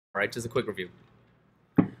All right, just a quick review.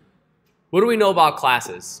 What do we know about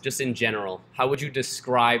classes, just in general? How would you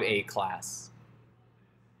describe a class?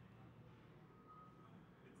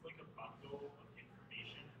 It's like a bundle of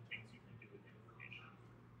information and things you can do with information.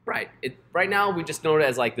 Right. Right now, we just know it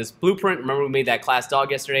as like this blueprint. Remember, we made that class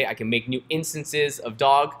dog yesterday. I can make new instances of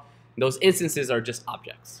dog. And those instances are just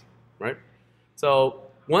objects, right? So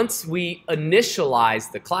once we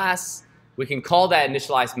initialize the class, we can call that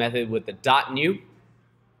initialize method with the .new.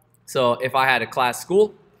 So if I had a class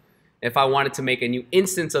school, if I wanted to make a new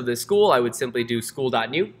instance of this school, I would simply do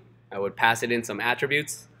school.new. I would pass it in some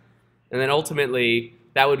attributes. And then ultimately,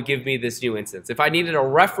 that would give me this new instance. If I needed a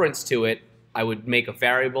reference to it, I would make a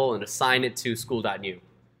variable and assign it to school.new.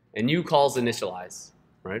 And new calls initialize,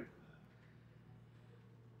 right?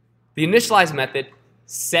 The initialize method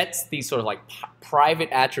sets these sort of like private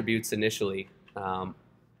attributes initially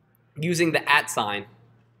using the @sign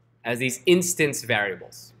as these instance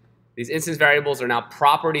variables. These instance variables are now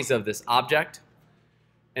properties of this object.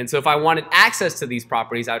 And so if I wanted access to these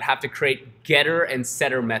properties, I would have to create getter and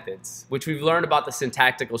setter methods, which we've learned about the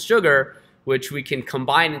syntactical sugar, which we can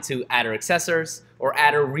combine into attr accessors or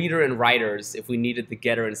attr reader and writers if we needed the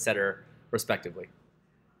getter and setter respectively.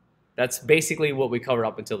 That's basically what we covered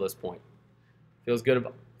up until this point. Feels good?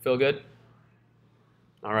 Feel good?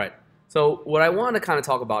 All right. So what I want to kind of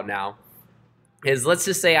talk about now is, let's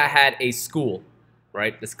just say I had a school,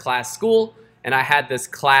 right? This class school, and I had this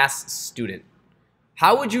class student.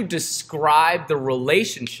 How would you describe the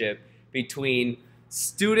relationship between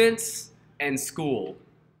students and school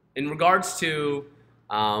in regards to,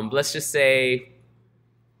 let's just say,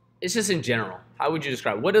 it's just in general. How would you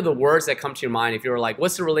describe? What are the words that come to your mind if you were like,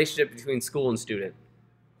 what's the relationship between school and student?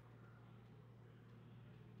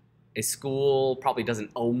 A school probably doesn't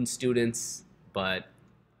own students, but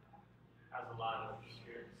Has a lot of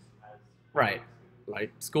students. right.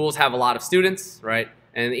 Like schools have a lot of students, right?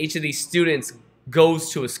 And each of these students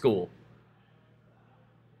goes to a school.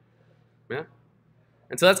 Yeah?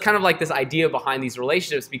 And so that's kind of like this idea behind these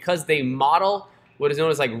relationships, because they model what is known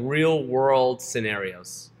as like real world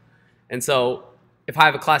scenarios. And so if I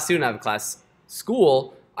have a class student, I have a class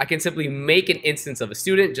school, I can simply make an instance of a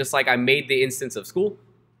student just like I made the instance of school.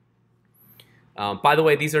 By the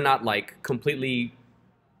way, these are not like completely,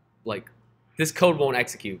 like, this code won't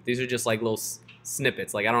execute. These are just like little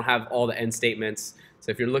snippets. Like, I don't have all the end statements.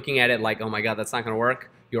 So if you're looking at it like, oh my God, that's not going to work,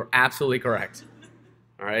 you're absolutely correct.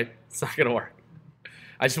 All right? It's not going to work.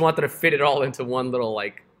 I just wanted to fit it all into one little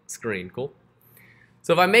like screen. Cool?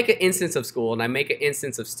 So if I make an instance of school and I make an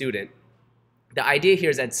instance of student, the idea here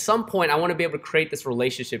is at some point I want to be able to create this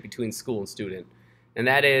relationship between school and student. And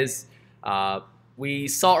that is, we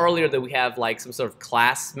saw earlier that we have like some sort of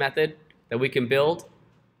class method that we can build,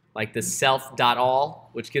 like the self.all,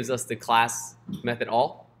 which gives us the class method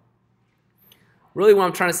all. Really what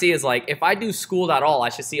I'm trying to see is, like, if I do school.all, I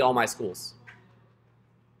should see all my schools.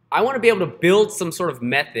 I want to be able to build some sort of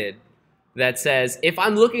method that says, if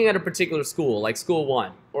I'm looking at a particular school, like school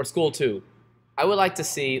 1 or school 2, I would like to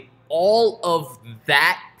see all of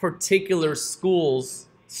that particular school's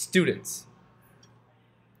students.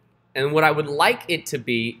 And what I would like it to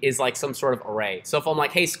be is like some sort of array. So if I'm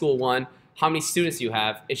like, hey, school 1, how many students do you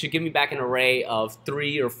have? It should give me back an array of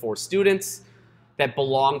 3 or 4 students that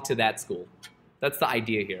belong to that school. That's the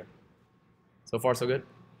idea here. So far, so good?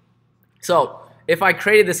 So if I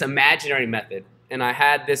created this imaginary method and I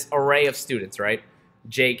had this array of students, right?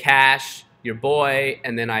 Jcash, your boy,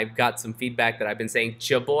 and then I've got some feedback that I've been saying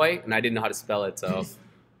Jaboy, and I didn't know how to spell it, so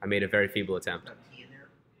I made a very feeble attempt.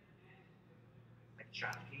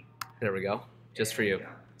 There we go, just for you.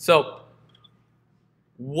 So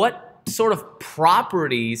what sort of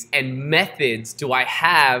properties and methods do I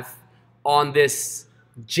have on this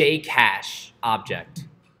Jcash object?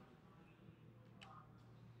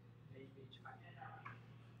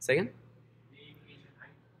 Say again?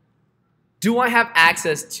 Do I have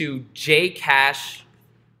access to Jcash?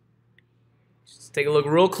 Just take a look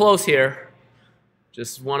real close here.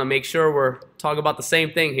 Just want to make sure we're talking about the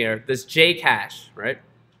same thing here. This Jcash, right?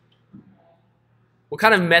 What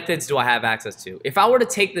kind of methods do I have access to? If I were to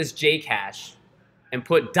take this Jcash and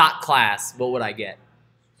put .class, what would I get?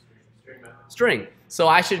 String. So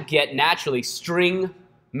I should get naturally string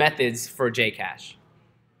methods for Jcash.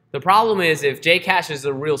 The problem is, if Jcash is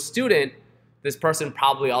a real student, this person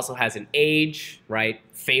probably also has an age, right?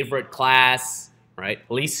 Favorite class, right?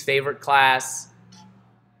 Least favorite class.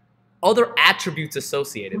 Other attributes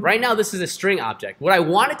associated. Right now, this is a string object. What I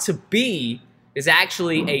want it to be is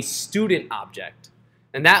actually a student object.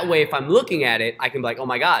 And that way, if I'm looking at it, I can be like, oh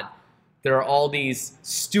my God, there are all these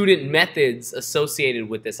student methods associated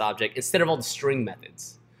with this object instead of all the string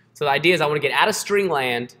methods. So the idea is I want to get out of string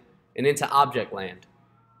land and into object land.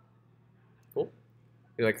 Cool.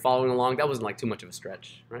 You're like following along. That wasn't like too much of a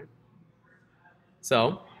stretch, right?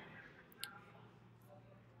 So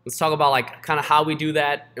let's talk about like kind of how we do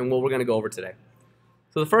that and what we're going to go over today.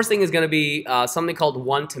 So the first thing is going to be something called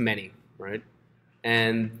one-to-many, right?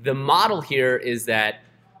 And the model here is that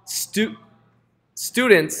students,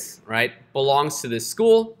 right, belongs to this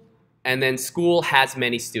school, and then school has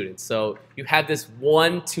many students. So you have this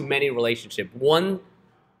one-to-many relationship. One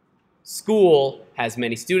school has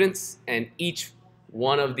many students, and each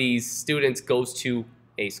one of these students goes to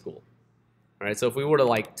a school. All right, so if we were to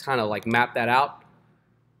like kind of like map that out,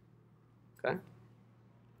 okay,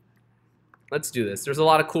 let's do this. There's a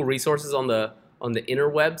lot of cool resources on the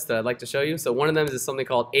interwebs that I'd like to show you. So one of them is something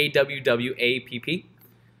called AWWAPP.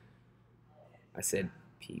 I said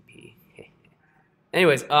PP.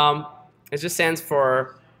 Anyways, it just stands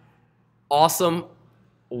for Awesome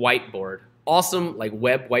Whiteboard. Awesome, like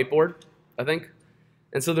web whiteboard, I think.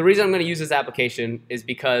 And so the reason I'm going to use this application is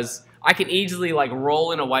because I can easily like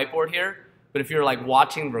roll in a whiteboard here, but if you're like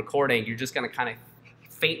watching the recording, you're just going to kind of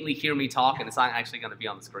faintly hear me talk, and it's not actually going to be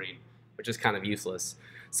on the screen, which is kind of useless.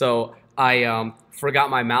 So I forgot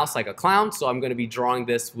my mouse like a clown, so I'm going to be drawing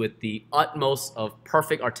this with the utmost of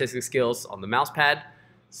perfect artistic skills on the mouse pad.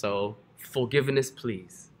 So forgiveness,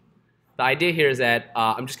 please. The idea here is that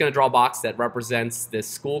I'm just going to draw a box that represents this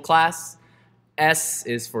school class. S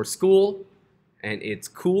is for school, and it's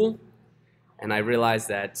cool. And I realize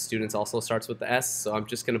that students also starts with the S, so I'm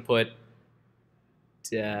just going to put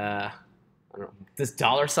I don't know, this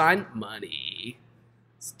dollar sign, money.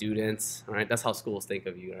 Students, all right? That's how schools think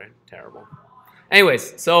of you, right? Terrible.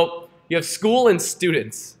 Anyways, so you have school and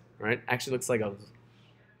students, right? Actually looks like a...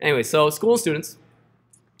 Anyway, so school and students.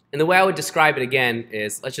 And the way I would describe it again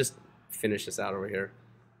is, let's just finish this out over here.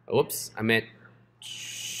 Oh, whoops, I meant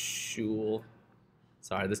shul.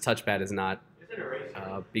 Sorry, this touchpad is not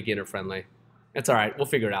beginner friendly. It's all right, we'll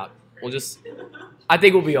figure it out. We'll just, I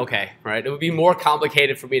think we'll be okay, right? It would be more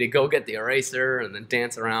complicated for me to go get the eraser and then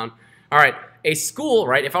dance around. All right, a school,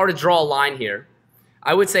 right, if I were to draw a line here,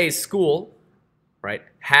 I would say a school, right,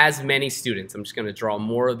 has many students. I'm just going to draw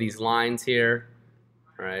more of these lines here,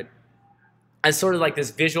 right, as sort of like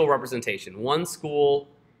this visual representation. One school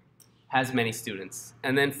has many students.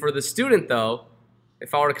 And then for the student, though,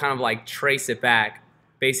 if I were to kind of like trace it back,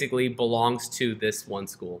 basically belongs to this one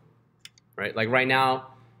school, right? Like right now,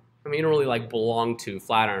 I mean, you don't really like belong to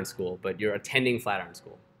Flatiron School, but you're attending Flatiron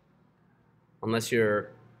School. Unless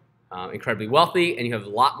you're incredibly wealthy and you have a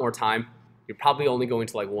lot more time, you're probably only going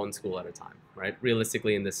to like one school at a time, right?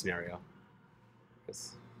 Realistically in this scenario.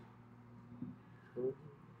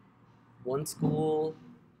 One school,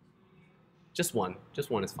 just one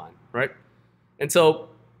is fine, right? And so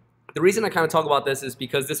the reason I kind of talk about this is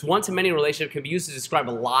because this one-to-many relationship can be used to describe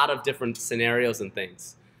a lot of different scenarios and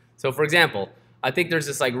things. So for example, I think there's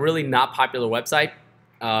this like really not popular website.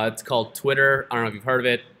 It's called Twitter. I don't know if you've heard of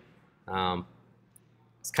it.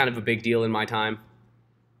 It's kind of a big deal in my time.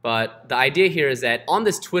 But the idea here is that on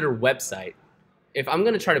this Twitter website, if I'm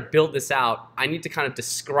going to try to build this out, I need to kind of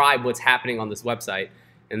describe what's happening on this website.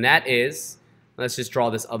 And that is, let's just draw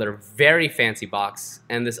this other very fancy box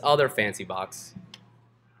and this other fancy box,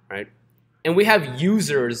 right? And we have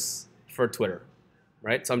users for Twitter,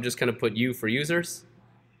 right? So I'm just going to put U for users.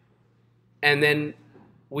 And then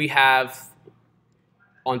we have,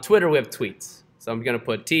 on Twitter, we have tweets. So I'm going to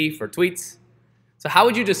put T for tweets. So how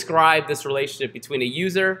would you describe this relationship between a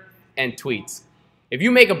user and tweets? If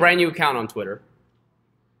you make a brand new account on Twitter,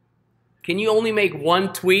 can you only make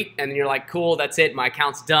one tweet and then you're like, cool, that's it, my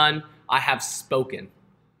account's done, I have spoken?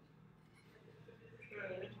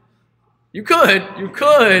 You could,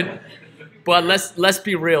 but let's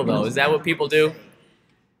be real though. Is that what people do?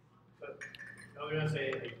 I was going to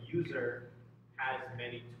say a user has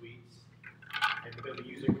many tweets, and because the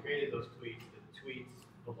user created those tweets, the tweets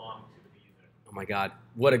belong to the user. Oh my God,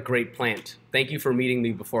 what a great plant. Thank you for meeting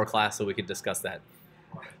me before class so we could discuss that.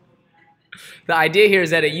 The idea here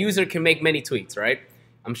is that a user can make many tweets, right?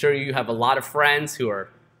 I'm sure you have a lot of friends who are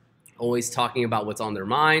always talking about what's on their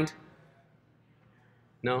mind.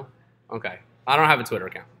 No? Okay. I don't have a Twitter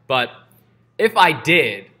account. But if I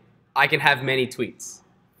did, I can have many tweets.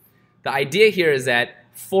 The idea here is that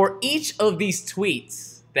for each of these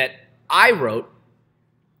tweets that I wrote,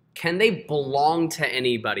 can they belong to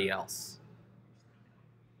anybody else?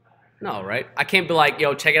 No, right? I can't be like,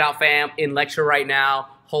 yo, check it out, fam, in lecture right now,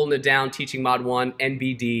 holding it down, teaching mod 1,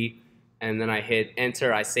 NBD, and then I hit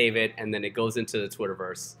enter, I save it, and then it goes into the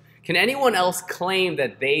Twitterverse. Can anyone else claim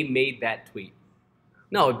that they made that tweet?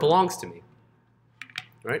 No, it belongs to me,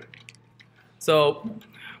 right? So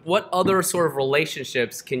what other sort of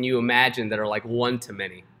relationships can you imagine that are like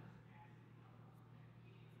one-to-many?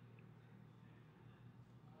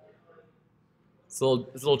 It's a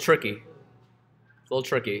little tricky. It's a little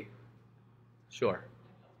tricky. Sure.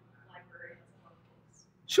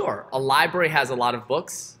 Sure. A library has a lot of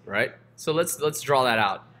books, right? So let's draw that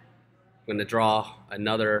out. I'm gonna draw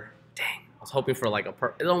another. Dang, I was hoping for like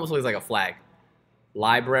it almost looks like a flag.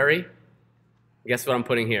 Library. Guess what I'm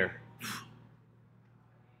putting here?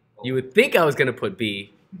 You would think I was gonna put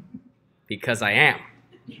B, because I am.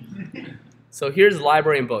 So here's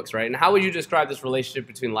library and books, right? And how would you describe this relationship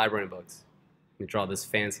between library and books? Let me draw this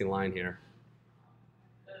fancy line here.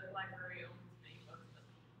 The library owns many books,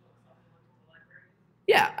 but books also belong to the library.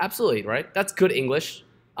 Yeah, absolutely, right? That's good English.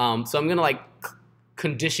 So I'm gonna like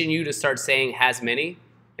condition you to start saying has many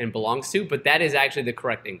and belongs to, but that is actually the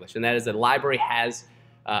correct English, and that is that library has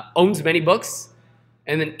owns many books,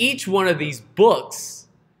 and then each one of these books,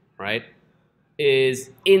 right, is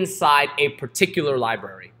inside a particular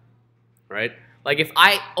library, right? Like if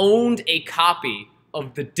I owned a copy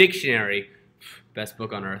of the dictionary, best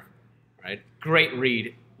book on earth, right? Great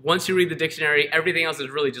read. Once you read the dictionary, everything else is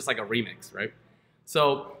really just like a remix, right?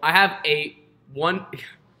 So I have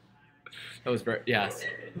that was very, yes,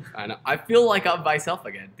 I know. I feel like I'm myself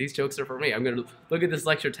again. These jokes are for me. I'm going to look at this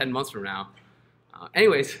lecture 10 months from now.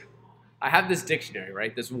 Anyways, I have this dictionary,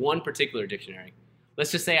 right? This one particular dictionary.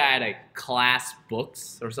 Let's just say I had a class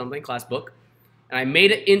books or something, class book, and I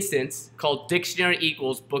made an instance called dictionary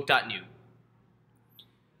equals book.new.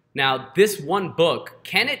 Now, this one book,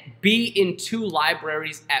 can it be in two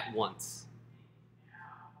libraries at once?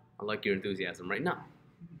 I like your enthusiasm right now.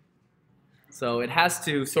 So it has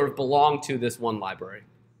to sort of belong to this one library,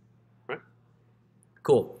 right?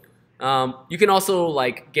 Cool. You can also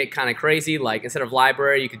like get kind of crazy. Like instead of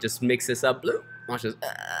library, you could just mix this up. Watch this.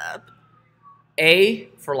 A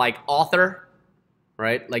for like author,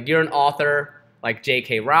 right? Like you're an author, like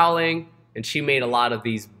J.K. Rowling, and she made a lot of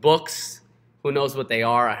these books. Who knows what they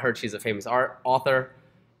are? I heard she's a famous author.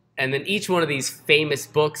 And then each one of these famous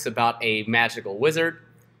books about a magical wizard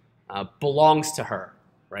belongs to her,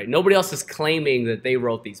 right? Nobody else is claiming that they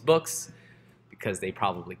wrote these books because they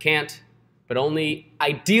probably can't. But only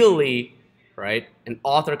ideally, right, an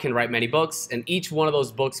author can write many books, and each one of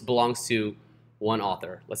those books belongs to one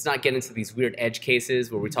author. Let's not get into these weird edge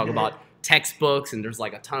cases where we talk about textbooks and there's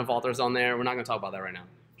like a ton of authors on there. We're not going to talk about that right now.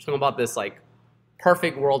 We're talking about this like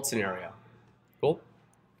perfect world scenario. Cool?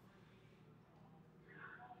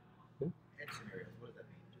 Edge scenarios, what does that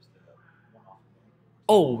mean? Just one-off?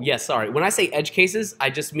 Oh, yes, sorry. When I say edge cases, I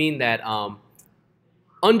just mean that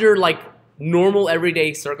under like normal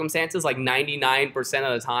everyday circumstances, like 99%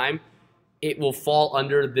 of the time, it will fall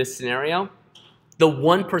under this scenario. The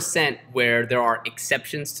 1% where there are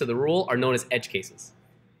exceptions to the rule are known as edge cases.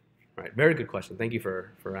 All right, very good question. Thank you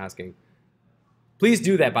for asking. Please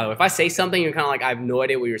do that, by the way. If I say something, you're kind of like, I have no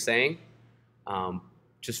idea what you're saying,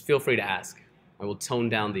 just feel free to ask. I will tone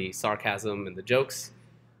down the sarcasm and the jokes.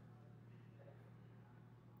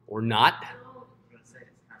 Or not.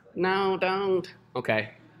 No, don't. Okay.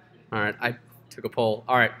 All right, I took a poll.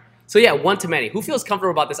 All right. So yeah, one-to-many. Who feels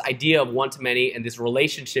comfortable about this idea of one-to-many and this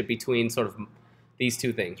relationship between sort of these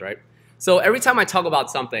two things, right? So every time I talk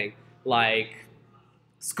about something like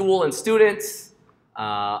school and students,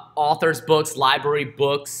 authors' books, library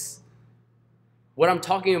books, what I'm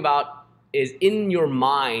talking about is in your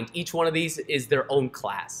mind, each one of these is their own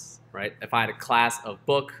class, right? If I had a class of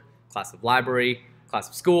book, class of library, class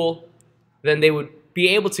of school, then they would be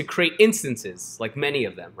able to create instances, like many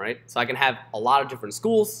of them, right? So I can have a lot of different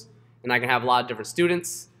schools, and I can have a lot of different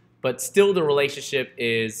students, but still the relationship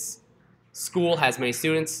is school has many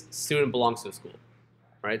students, student belongs to a school,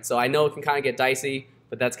 right? So I know it can kind of get dicey,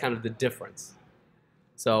 but that's kind of the difference.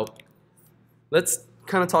 So let's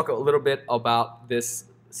kind of talk a little bit about this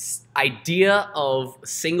idea of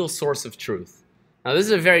single source of truth. Now this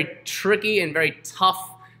is a very tricky and very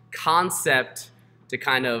tough concept to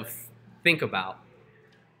kind of think about.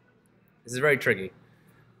 This is very tricky.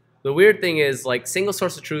 The weird thing is, like, single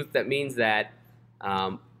source of truth, that means that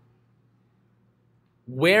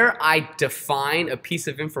where I define a piece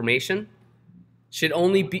of information should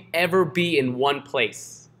only ever be in one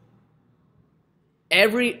place.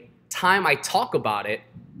 Every time I talk about it,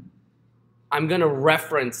 I'm going to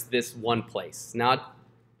reference this one place. Now,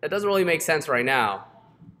 that doesn't really make sense right now,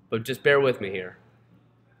 but just bear with me here.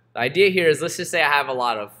 The idea here is, let's just say I have a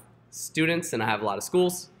lot of students and I have a lot of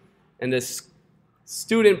schools, and this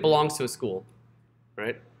student belongs to a school,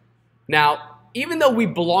 right? Now, even though we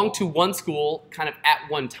belong to one school kind of at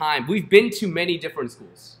one time, we've been to many different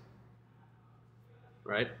schools,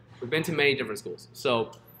 right? We've been to many different schools.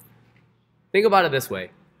 So Think about it this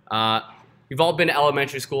way. You've all been to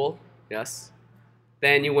elementary school, yes?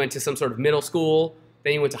 Then you went to some sort of middle school,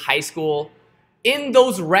 then you went to high school. In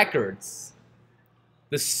those records,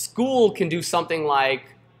 the school can do something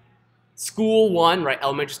like school 1, right,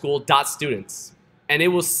 elementary school, dot students. And it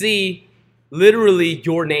will see literally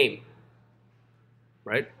your name,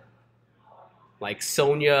 right? Like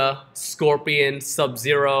Sonia, Scorpion,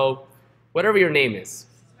 Sub-Zero, whatever your name is.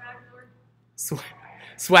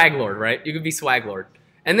 Swag Lord, right? You could be Swag Lord.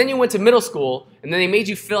 And then you went to middle school, and then they made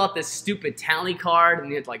you fill out this stupid tally card, and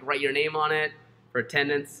you had to like write your name on it for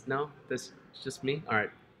attendance. No? This is just me? All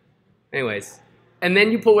right. Anyways. And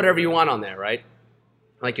then you put whatever you want on there, right?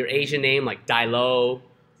 Like your Asian name, like Dailo,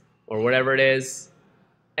 or whatever it is.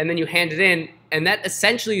 And then you hand it in, and that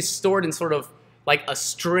essentially is stored in sort of like a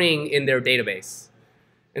string in their database.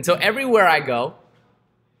 And so everywhere I go,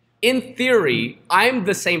 in theory, I'm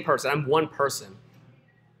the same person. I'm one person.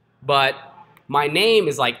 But my name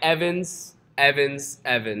is like Evans, Evans,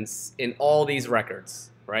 Evans in all these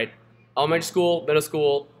records, right? Elementary school, middle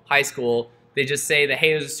school, high school, they just say that,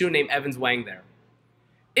 hey, there's a student named Evans Wang there.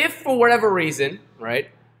 If for whatever reason, right,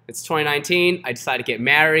 it's 2019, I decide to get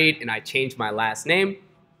married and I change my last name,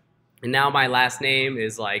 and now my last name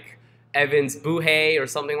is like Evans Buhay or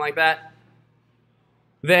something like that,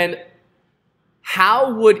 then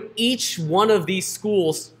how would each one of these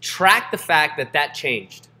schools track the fact that that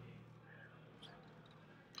changed?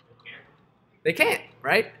 They can't,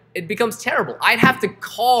 right? It becomes terrible. I'd have to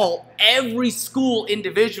call every school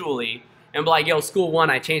individually and be like, yo, school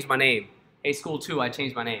 1, I changed my name. Hey, school 2, I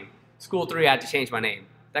changed my name. School 3, I had to change my name.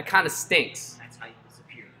 That kind of stinks. That's how you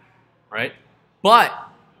disappear. Right? But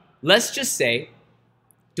let's just say,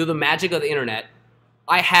 through the magic of the internet,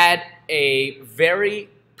 I had a very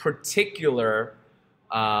particular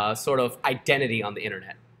sort of identity on the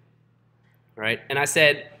internet. Right? And I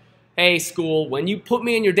said, hey, school, when you put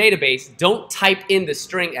me in your database, don't type in the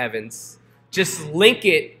string Evans. Just link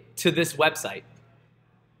it to this website.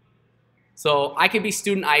 So I could be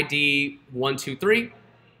student ID 123.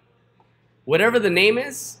 Whatever the name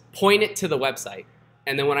is, point it to the website.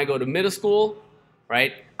 And then when I go to middle school,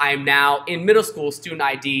 right, I'm now in middle school, student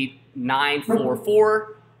ID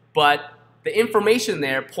 944, but the information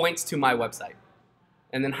there points to my website.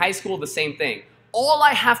 And then high school, the same thing. All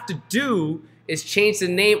I have to do is change the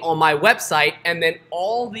name on my website, and then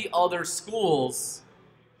all the other schools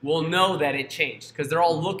will know that it changed because they're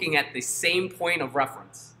all looking at the same point of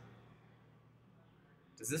reference.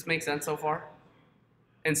 Does this make sense so far?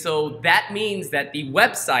 And so that means that the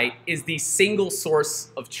website is the single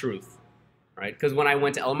source of truth, right? Because when I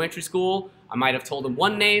went to elementary school, I might have told them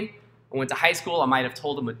one name. I went to high school, I might have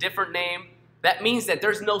told them a different name. That means that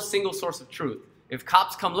there's no single source of truth. If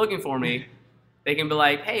cops come looking for me, they can be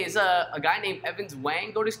like, hey, is a guy named Evans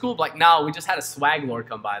Wang go to school? Like, no, we just had a swag lord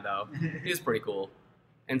come by, though. He was pretty cool.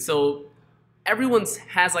 And so everyone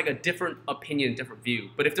has like a different opinion, different view.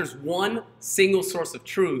 But if there's one single source of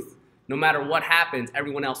truth, no matter what happens,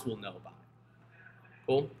 everyone else will know about it.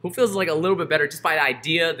 Cool? Who feels like a little bit better just by the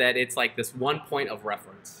idea that it's like this one point of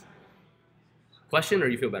reference? Question, or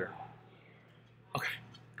you feel better? Okay,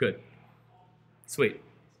 good. Sweet.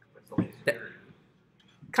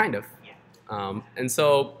 Kind of. And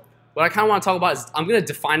so what I kind of want to talk about is I'm going to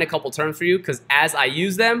define a couple terms for you because as I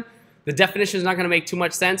use them, the definition is not going to make too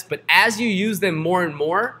much sense. But as you use them more and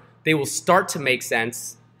more, they will start to make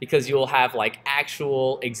sense because you'll have like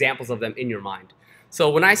actual examples of them in your mind. So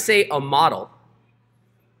when I say a model,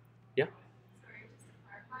 yeah? Sorry, just to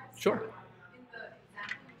clarify. Sure. In the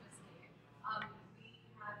example you just gave, we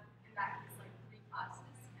had in that case like 3 classes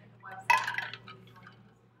and the website will be joining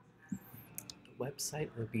those classes. The website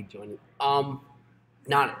will be joining.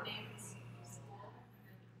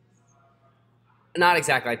 Not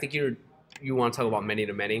exactly. I think you want to talk about many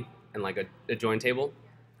to many and like a join table.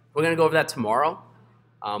 We're gonna go over that tomorrow,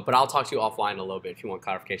 but I'll talk to you offline a little bit if you want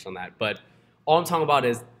clarification on that. But all I'm talking about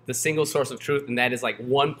is the single source of truth, and that is like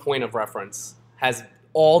one point of reference has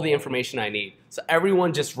all the information I need. So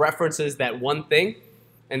everyone just references that one thing,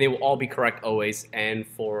 and they will all be correct always and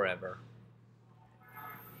forever.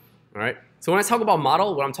 All right. So when I talk about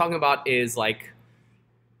model, what I'm talking about is like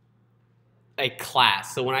a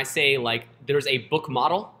class. So when I say like there's a book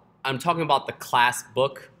model, I'm talking about the class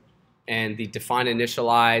book and the define,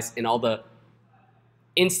 initialize, and all the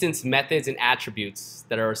instance methods and attributes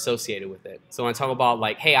that are associated with it. So when I talk about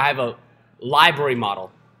like, hey, I have a library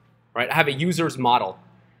model, right? I have a users model.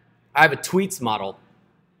 I have a tweets model,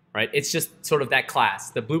 right? It's just sort of that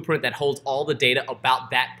class, the blueprint that holds all the data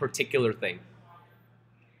about that particular thing.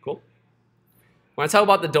 Cool? When I talk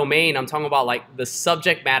about the domain, I'm talking about like the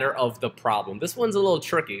subject matter of the problem. This one's a little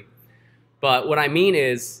tricky. But what I mean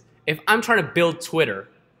is, if I'm trying to build Twitter,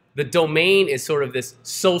 the domain is sort of this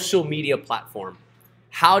social media platform.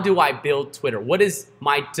 How do I build Twitter? What is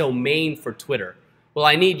my domain for Twitter? Well,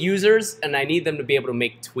 I need users, and I need them to be able to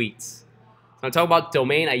make tweets. When I talk about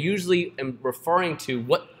domain, I usually am referring to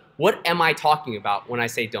what am I talking about when I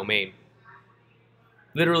say domain?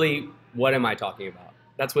 Literally, what am I talking about?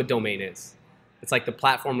 That's what domain is. It's like the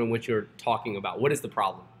platform in which you're talking about. What is the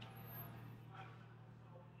problem?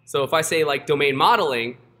 So if I say like domain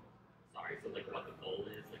modeling, Sorry, so like what the goal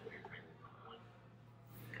is, like what you're trying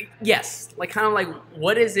to accomplish? yes, like kind of like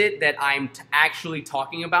what is it that I'm actually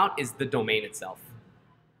talking about is the domain itself,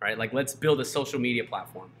 right? Like let's build a social media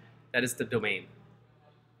platform. That is the domain.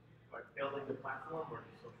 Like building the platform or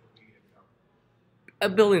the social media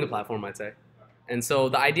itself? Building the platform, I'd say. And so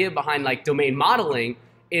the idea behind like domain modeling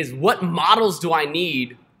is what models do I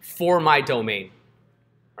need for my domain,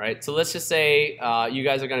 right? So let's just say you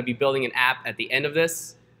guys are going to be building an app at the end of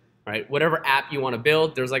this, right? Whatever app you want to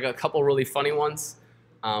build, there's like a couple really funny ones.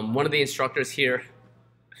 One of the instructors here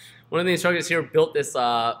built this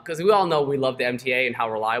because we all know we love the MTA and how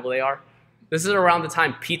reliable they are. This is around the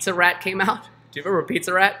time Pizza Rat came out. Do you remember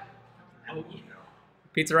Pizza Rat?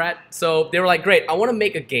 Pizza Rat. So they were like, great, I want to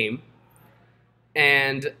make a game.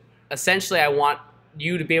 And essentially, I want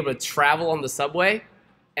you to be able to travel on the subway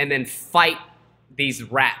and then fight these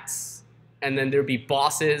rats. And then there'd be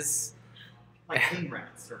bosses. Like king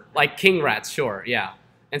rats, or Like king rats, sure, yeah.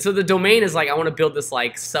 And so the domain is like, I want to build this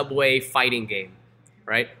like subway fighting game,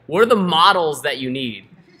 right? What are the models that you need?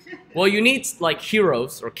 Well, you need like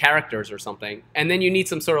heroes or characters or something. And then you need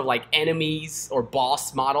some sort of like enemies or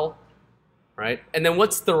boss model, right? And then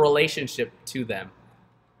what's the relationship to them?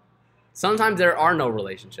 Sometimes there are no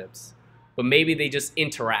relationships, but maybe they just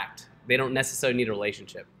interact. They don't necessarily need a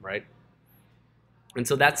relationship, right? And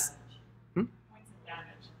so that's, Points of damage.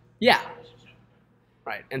 yeah, Relationship.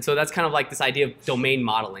 right. And so that's kind of like this idea of domain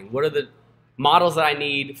modeling. What are the models that I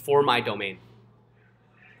need for my domain?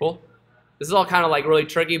 Cool? This is all kind of like really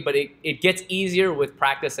tricky, but it gets easier with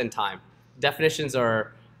practice and time. Definitions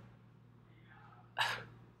are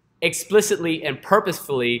explicitly and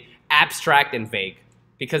purposefully abstract and vague,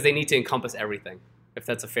 because they need to encompass everything, if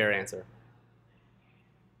that's a fair answer.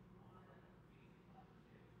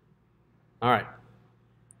 All right,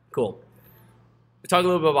 cool. We talked a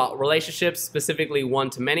little bit about relationships, specifically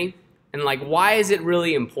one-to-many, and like why is it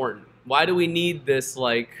really important? Why do we need this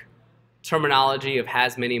like terminology of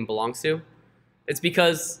has, many, and belongs to? It's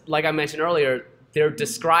because, like I mentioned earlier, they're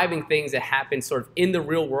describing things that happen sort of in the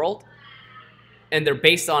real world, and they're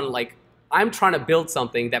based on like, I'm trying to build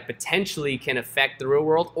something that potentially can affect the real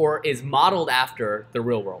world or is modeled after the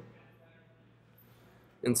real world.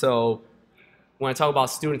 And so when I talk about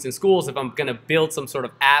students in schools, if I'm going to build some sort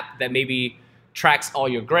of app that maybe tracks all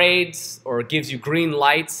your grades or gives you green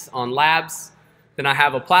lights on labs, then I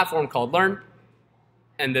have a platform called Learn.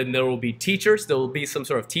 And then there will be teachers. There will be some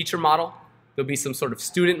sort of teacher model. There will be some sort of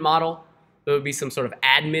student model. There will be some sort of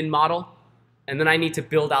admin model. And then I need to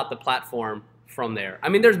build out the platform from there. I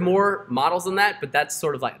mean, there's more models than that, but that's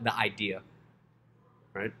sort of like the idea,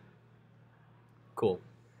 right? Cool.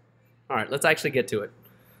 All right, let's actually get to it.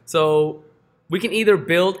 So we can either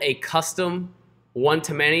build a custom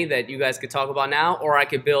one-to-many that you guys could talk about now, or I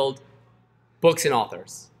could build books and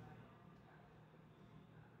authors.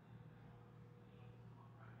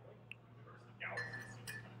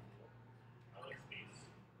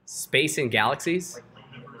 Space and galaxies?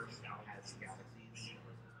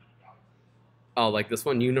 Oh, like this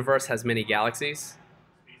one, universe has many galaxies?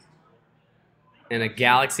 And a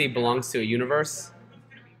galaxy belongs to a universe?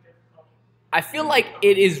 I feel like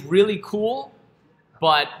it is really cool,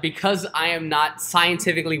 but because I am not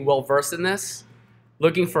scientifically well versed in this,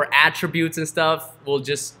 looking for attributes and stuff will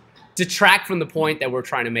just detract from the point that we're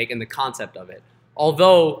trying to make and the concept of it.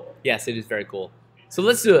 Although, yes, it is very cool. So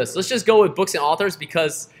let's do this. Let's just go with books and authors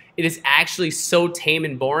because it is actually so tame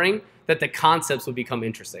and boring that the concepts will become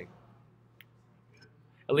interesting.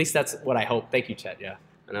 At least that's what I hope. Thank you, Chet. Yeah,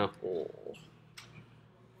 I know. Oh.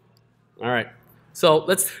 All right. So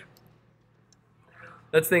let's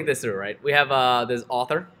think this through, right? We have this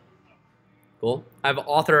author. Cool. I have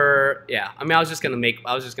author. Yeah. I mean, I was just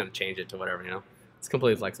gonna change it to whatever, you know. It's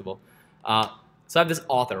completely flexible. So I have this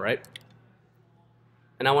author, right?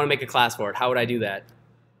 And I want to make a class for it. How would I do that?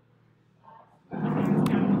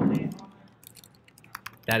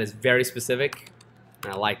 That is very specific,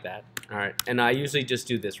 and I like that. All right, and I usually just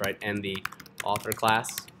do this, right? And the author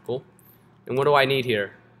class, cool. And what do I need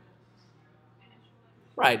here?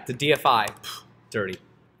 Right, the DFI, dirty,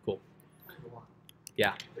 cool.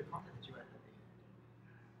 Yeah. The comment that you had,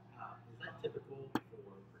 is that typical for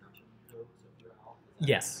production codes?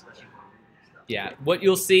 Yes. Yeah. What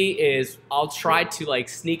you'll see is I'll try to like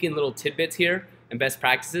sneak in little tidbits here and best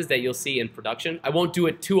practices that you'll see in production. I won't do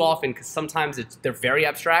it too often because sometimes they're very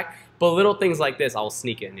abstract, but little things like this I'll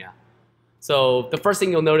sneak in, yeah. So the first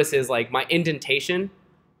thing you'll notice is like my indentation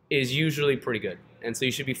is usually pretty good. And so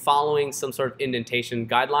you should be following some sort of indentation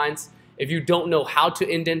guidelines. If you don't know how to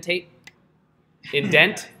indent, if you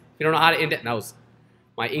don't know how to indent, that was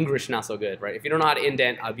my English not so good, right? If you don't know how to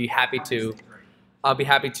indent, I'll be happy to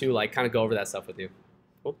like kind of go over that stuff with you.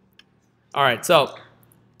 Cool. All right, so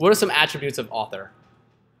what are some attributes of author?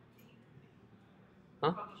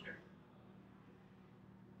 Huh?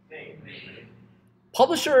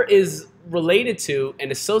 Publisher is related to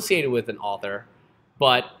and associated with an author,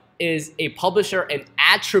 but is a publisher an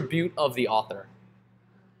attribute of the author?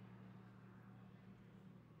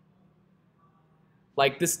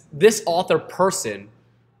 Like this author person,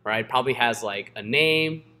 right, probably has like a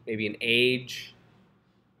name, maybe an age.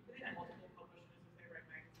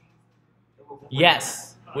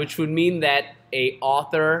 Yes, which would mean that a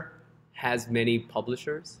author has many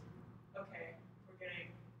publishers. Okay, we're getting,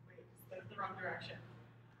 wait, that's the wrong direction.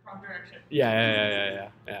 Wrong direction. Yeah.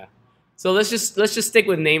 So let's just stick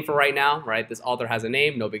with name for right now, right? This author has a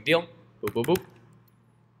name, no big deal. Boop, boop, boop.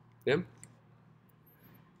 Yeah.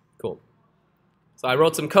 Cool. So I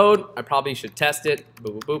wrote some code. I probably should test it.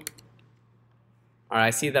 Boop, boop, boop. All right,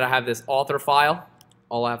 I see that I have this author file.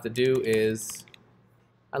 All I have to do is,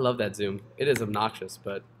 I love that zoom. It is obnoxious,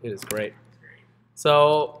 but it is great.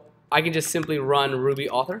 So I can just simply run Ruby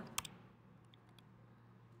author.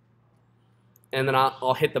 And then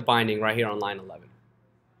I'll hit the binding right here on line 11.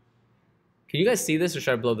 Can you guys see this, or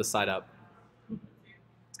should I blow this side up?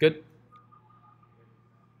 It's good?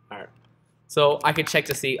 All right. So I could check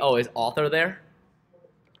to see, oh, is author there?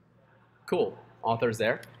 Cool, author's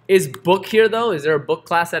there. Is book here, though? Is there a book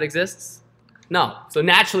class that exists? No. So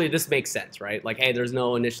naturally, this makes sense, right? Like, hey, there's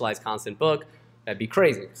no initialized constant book. That'd be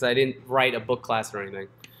crazy, because I didn't write a book class or anything.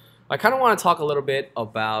 I kind of want to talk a little bit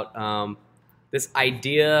about this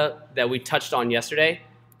idea that we touched on yesterday,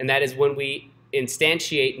 and that is when we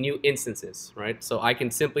instantiate new instances, right? So I can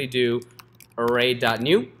simply do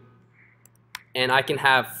array.new, and I can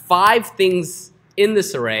have 5 things in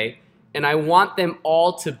this array, and I want them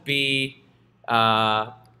all to be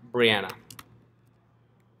Brianna.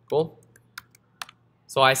 Cool?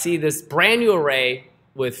 So I see this brand new array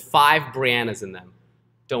with 5 Briannas in them.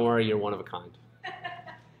 Don't worry, you're one of a kind.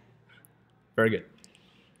 Very good.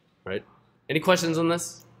 Right? Any questions on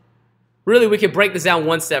this? Really, we could break this down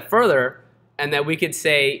one step further, and that we could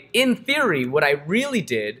say, in theory, what I really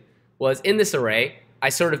did was in this array, I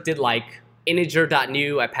sort of did like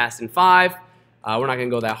integer.new, I passed in 5. We're not going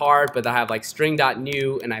to go that hard, but I have like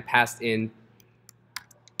string.new, and I passed in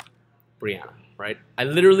Brianna, right? I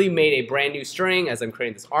literally made a brand new string as I'm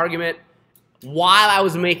creating this argument while I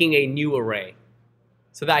was making a new array.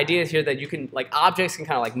 So the idea is here that you can, like, objects can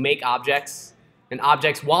kind of like make objects, and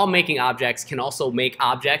objects, while making objects, can also make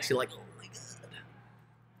objects. You're like, oh my god,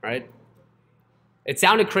 right? It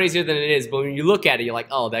sounded crazier than it is, but when you look at it, you're like,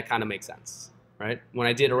 oh, that kind of makes sense, right? When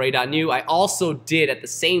I did array.new, I also did at the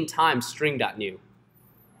same time string.new.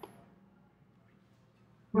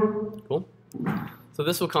 Cool. So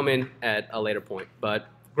this will come in at a later point, but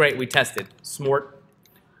great, we tested. Smart.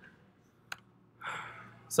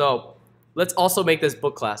 So let's also make this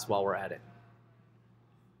book class while we're at it.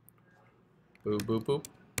 Boop, boop, boop.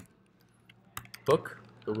 Book.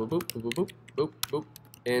 Boop, boop, boop, boop, boop, boop, boop.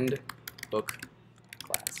 End book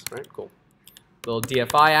class. Right, cool. Little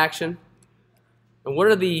DFI action. And what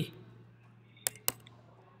are the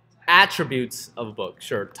attributes of a book?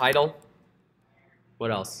 Sure, title.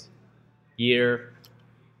 What else? Year.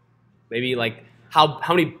 Maybe like how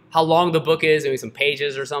long the book is, maybe some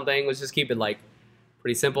pages or something. Let's just keep it like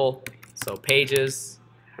pretty simple. So pages,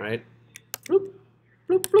 right? Bloop,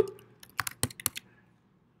 bloop, bloop.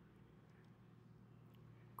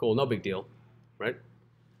 Cool, no big deal, right?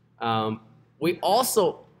 We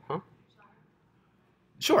also,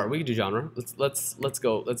 Sure, we can do genre. Let's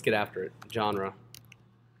go. Let's get after it. Genre.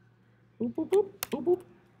 Boop, boop, boop, boop, boop.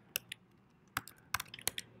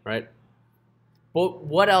 Right? But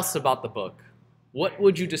what else about the book? What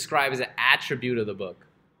would you describe as an attribute of the book?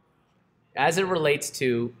 As it relates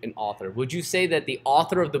to an author, would you say that the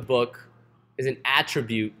author of the book is an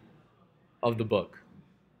attribute of the book?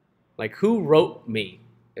 Like, who wrote me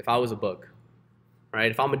if I was a book?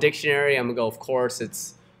 Right? If I'm a dictionary, I'm going to go, of course,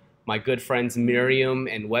 it's my good friends Merriam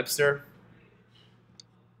and Webster.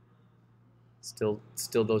 Still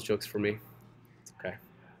those jokes for me. It's okay.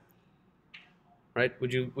 Right?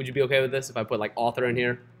 Would you be okay with this if I put like author in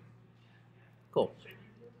here? Cool.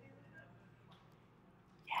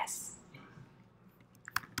 Yes.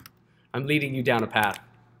 I'm leading you down a path.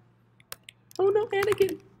 Oh no,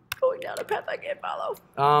 Anakin. Going down a path I can't follow.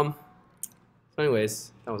 So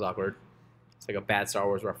anyways, that was awkward. It's like a bad Star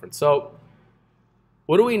Wars reference. So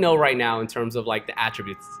what do we know right now in terms of like the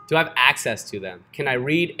attributes? Do I have access to them? Can I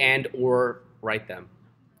read and or write them?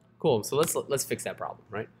 Cool. So let's fix that problem,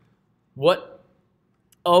 right? What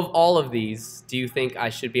of all of these do you think I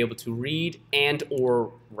should be able to read and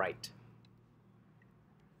or write?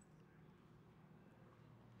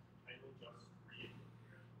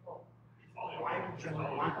 Why would you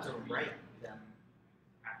want to write them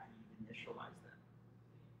after you initialize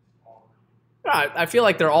them? I feel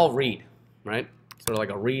like they're all read, right? Sort of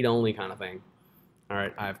like a read-only kind of thing. All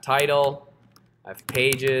right, I have title, I have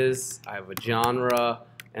pages, I have a genre,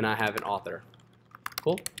 and I have an author.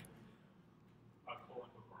 Cool?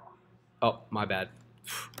 Oh, my bad.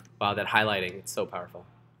 Wow, that highlighting, it's so powerful.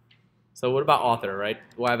 So what about author, right?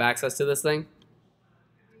 Do I have access to this thing?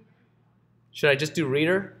 Should I just do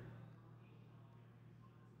reader?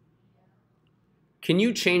 Can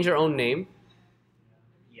you change your own name?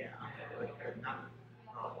 Yeah, but not.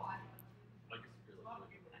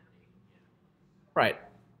 Right.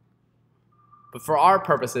 But for our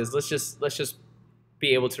purposes, let's just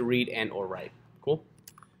be able to read and or write. Cool?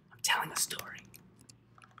 I'm telling a story.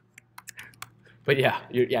 But yeah,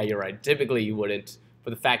 you're right. Typically you wouldn't,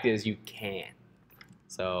 but the fact is you can.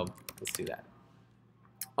 So let's do that.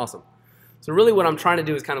 Awesome. So really what I'm trying to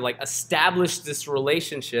do is kind of like establish this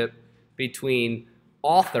relationship between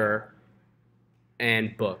author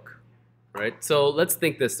and book, right? So let's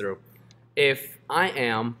think this through. If I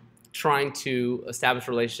am trying to establish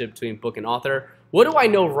a relationship between book and author, what do I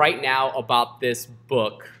know right now about this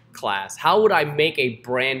book class? How would I make a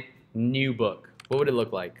brand new book? What would it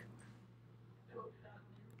look like?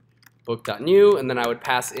 Book.new, and then I would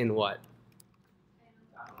pass in what?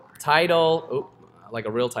 Title, oh, like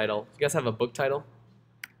a real title. You guys have a book title?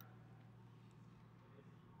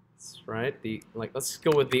 That's right. Let's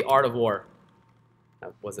go with The Art of War.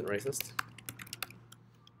 That wasn't racist.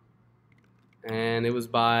 And it was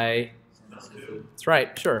by, that's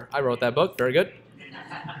right, sure. I wrote that book, very good.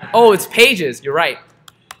 Oh, it's pages, you're right.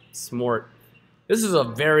 Smart. This is a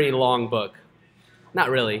very long book. Not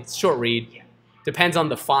really, it's short read. Depends on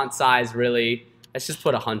the font size, really. Let's just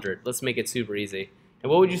put 100. Let's make it super easy.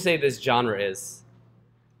 And what would you say this genre is?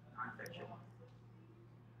 Nonfiction.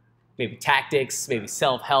 Maybe tactics, maybe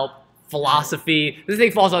self-help, philosophy. This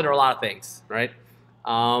thing falls under a lot of things, right?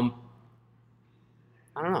 I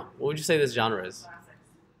don't know. What would you say this genre is?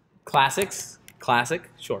 Classics. Classic.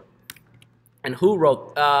 Sure. And who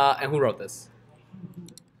wrote this?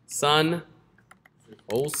 Sun.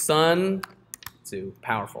 Old Sun Tzu.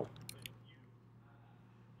 Powerful.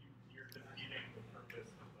 You're defeating the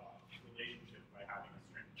purpose of the relationship by having a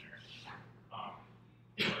string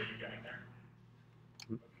there. Are you getting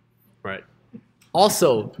there? Right.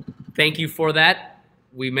 Also, thank you for that.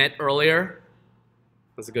 We met earlier.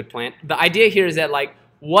 That's a good plan. The idea here is that, like,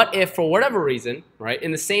 what if, for whatever reason, right,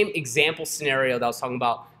 in the same example scenario that I was talking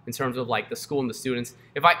about in terms of, like, the school and the students,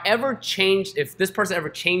 if this person ever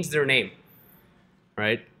changed their name,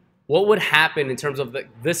 right, what would happen in terms of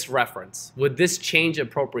this reference? Would this change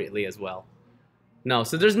appropriately as well? No.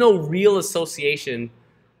 So there's no real association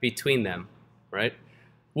between them, right?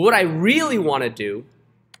 What I really want to do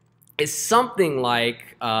is something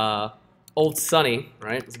like Old Sunny,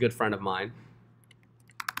 right? It's a good friend of mine.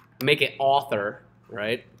 Make it author,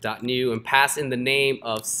 right? .new, and pass in the name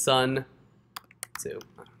of Sun Tzu.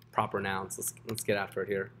 Proper nouns. Let's get after it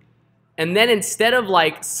here. And then instead of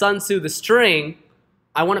like Sun Tzu the string,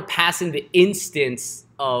 I want to pass in the instance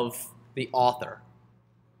of the author,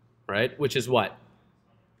 right? Which is what?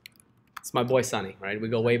 It's my boy Sunny, right? We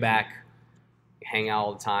go way back, we hang out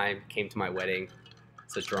all the time, came to my wedding,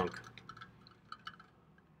 it's a drunk.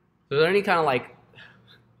 So are there any kind of like,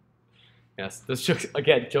 yes, those jokes,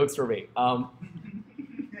 again, jokes for me. Are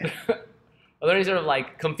there any sort of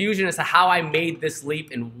like confusion as to how I made this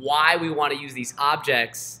leap and why we want to use these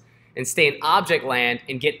objects and stay in object land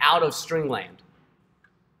and get out of string land?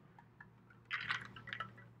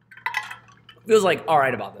 Feels like all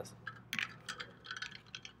right about this.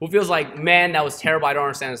 Who feels like, man, that was terrible, I don't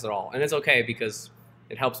understand this at all? And it's okay because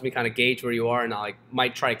it helps me kind of gauge where you are, and I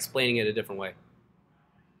might try explaining it a different way.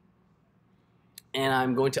 And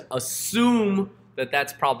I'm going to assume that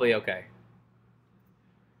that's probably okay.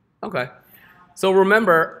 Okay. So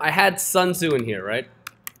remember, I had Sun Tzu in here, right?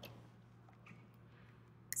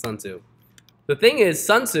 Sun Tzu. The thing is,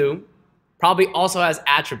 Sun Tzu probably also has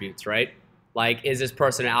attributes, right? Like, is this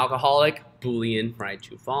person an alcoholic? Boolean, right?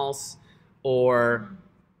 True, false. Or,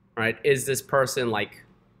 right, is this person like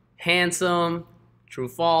handsome, true,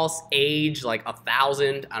 false, age, like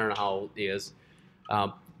 1,000. I don't know how old he is.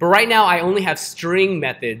 But right now, I only have string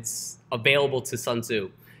methods available to Sun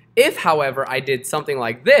Tzu. If, however, I did something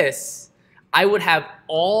like this, I would have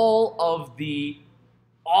all of the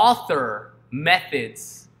author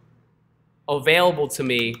methods available to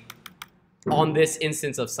me on this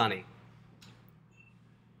instance of Sunny.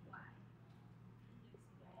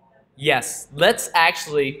 Yes, let's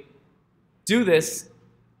actually do this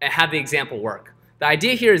and have the example work. The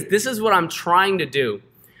idea here is this is what I'm trying to do.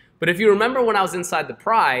 But if you remember when I was inside the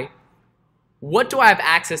Pry, what do I have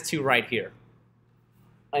access to right here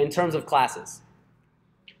in terms of classes?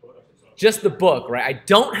 Just the book, right? I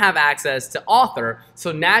don't have access to author,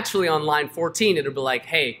 so naturally on line 14 it'll be like,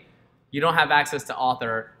 hey, you don't have access to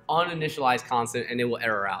author, uninitialized constant, and it will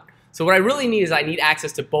error out. So what I really need is I need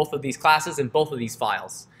access to both of these classes and both of these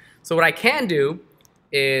files. So what I can do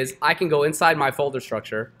is I can go inside my folder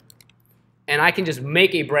structure and I can just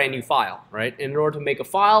make a brand new file, right? And in order to make a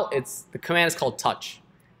file, the command is called touch.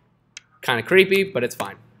 Kind of creepy, but it's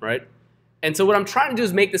fine, right? And so what I'm trying to do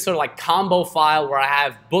is make this sort of like combo file where I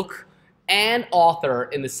have book and author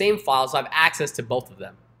in the same file, so I have access to both of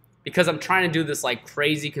them. Because I'm trying to do this like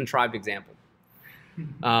crazy contrived example.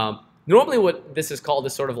 Normally what this is called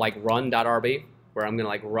is sort of like run.rb, where I'm gonna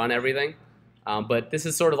like run everything. But this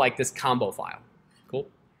is sort of like this combo file. Cool.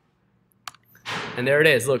 And there it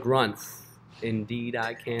is, look, run. Indeed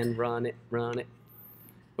I can run it, run it.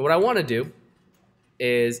 And what I wanna do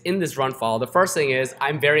is in this run file, the first thing is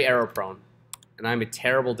I'm very error prone and I'm a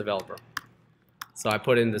terrible developer. So I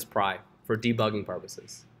put in this pry for debugging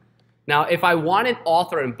purposes. Now, if I wanted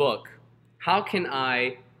author and book, how can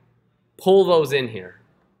I pull those in here?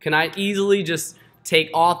 Can I easily just take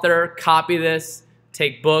author, copy this,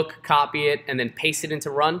 take book, copy it, and then paste it into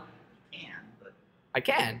run? I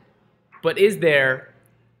can. But is there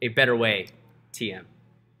a better way, TM? You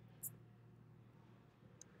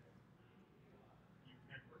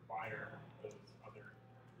can't require those other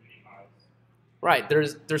 3D files. Right,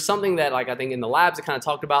 there's something that like I think in the labs it kind of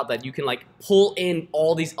talked about that you can like pull in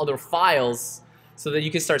all these other files so that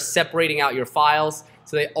you can start separating out your files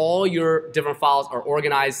so that all your different files are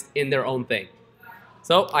organized in their own thing.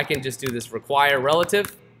 So I can just do this require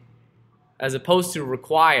relative as opposed to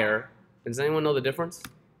require. Does anyone know the difference?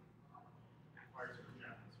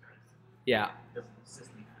 Yeah.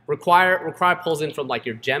 Require pulls in from like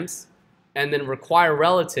your gems, and then require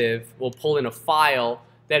relative will pull in a file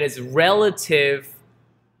that is relative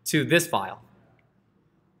to this file.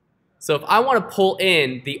 So if I want to pull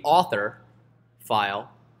in the author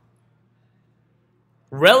file,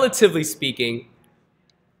 relatively speaking,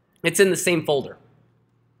 it's in the same folder,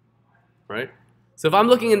 right? So if I'm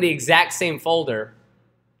looking in the exact same folder,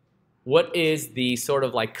 what is the sort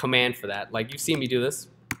of like command for that? Like you've seen me do this,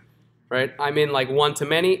 right? I'm in like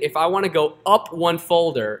one-to-many. If I want to go up one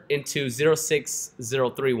folder into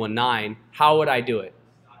 060319, how would I do it?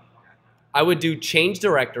 I would do change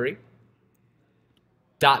directory, ...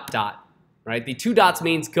 right? The 2 dots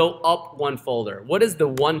means go up one folder. What does the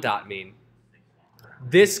 1 dot mean?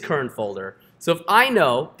 This current folder. So if I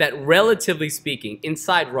know that relatively speaking,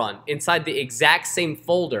 inside run, inside the exact same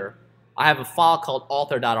folder, I have a file called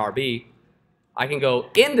author.rb, I can go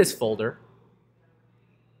in this folder,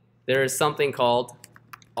 there is something called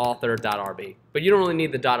author.rb. But you don't really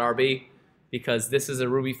need the .rb because this is a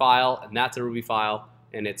Ruby file and that's a Ruby file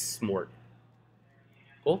and it's smort.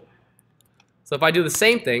 Cool? So if I do the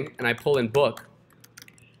same thing and I pull in book,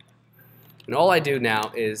 and all I do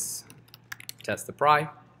now is test the pry,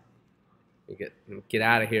 get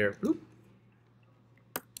out of here. Bloop.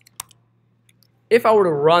 If I were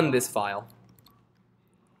to run this file,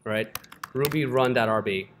 right, ruby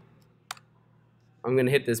run.rb, I'm going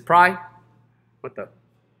to hit this pry. What the?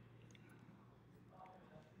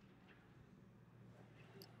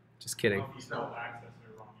 Just kidding. If you still have access to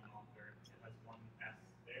the wrong author, it has one S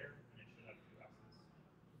there, and it should have 2 S's.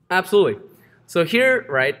 Absolutely. So here,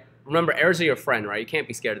 right, remember errors are your friend, right? You can't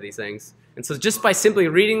be scared of these things. And so just by simply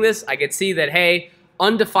reading this, I could see that, hey,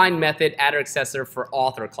 undefined method adder accessor for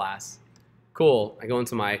author class. Cool. I go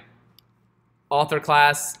into my author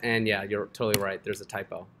class, and yeah, you're totally right. There's a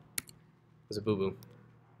typo. There's a boo-boo.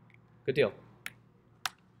 Good deal.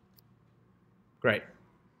 Great.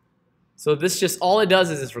 So this just, all it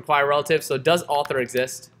does is this require relative. So does author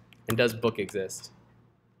exist and does book exist?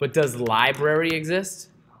 But does library exist?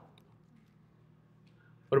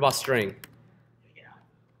 What about string?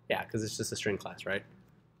 Yeah, because it's just a string class, right?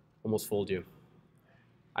 Almost fooled you.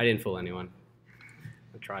 I didn't fool anyone.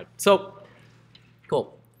 I tried. So,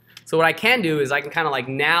 cool. So what I can do is I can kind of like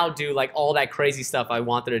now do like all that crazy stuff I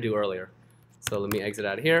wanted to do earlier. So let me exit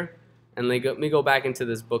out of here, and let me go back into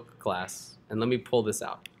this book class, and let me pull this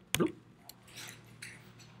out.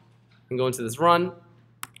 And go into this run.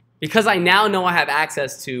 Because I now know I have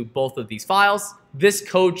access to both of these files, this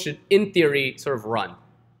code should, in theory, sort of run,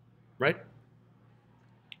 right?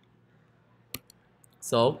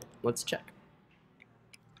 So let's check.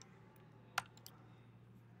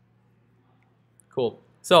 Cool.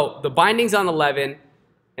 So the binding's on 11,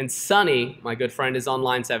 and Sunny, my good friend, is on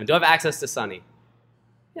line 7. Do I have access to Sunny?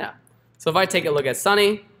 Yeah. So if I take a look at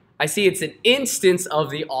Sunny, I see it's an instance of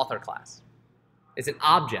the author class. It's an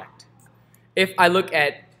object. If I look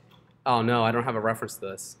at, oh no, I don't have a reference to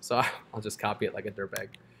this, so I'll just copy it like a dirtbag,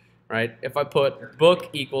 right? If I put book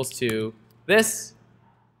equals to this,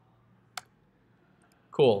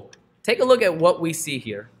 cool. Take a look at what we see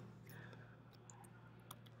here.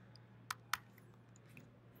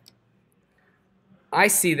 I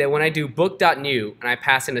see that when I do book.new and I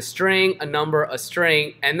pass in a string, a number, a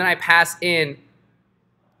string, and then I pass in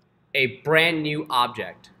a brand new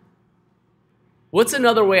object. What's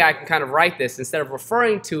another way I can kind of write this instead of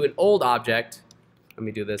referring to an old object? Let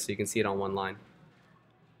me do this so you can see it on one line.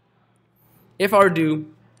 If I were to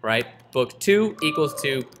do, right, book2 equals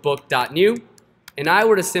to book.new, and I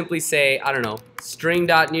were to simply say, I don't know,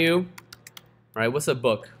 string.new, right, what's a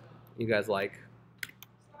book you guys like?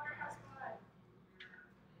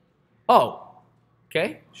 Oh,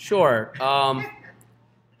 okay, sure.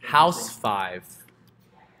 House 5.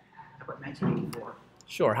 How about 1984?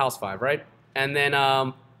 Sure, House 5, right? And then,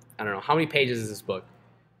 I don't know, how many pages is this book?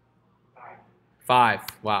 5.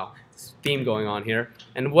 Wow, there's a theme going on here.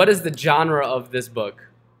 And what is the genre of this book?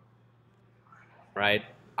 Right?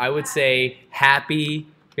 I would say happy,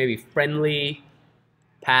 maybe friendly,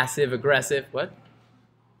 passive, aggressive. What?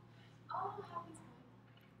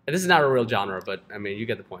 And this is not a real genre, but I mean, you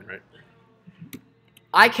get the point, right?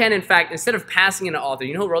 I can, in fact, instead of passing in an author,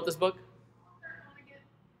 you know who wrote this book?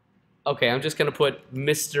 Okay, I'm just going to put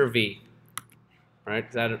Mr. V.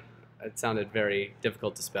 Right? That sounded very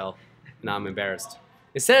difficult to spell. Now I'm embarrassed.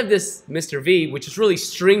 Instead of this Mr. V, which is really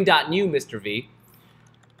string.new Mr. V,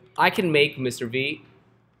 I can make Mr. V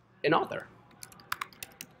an author.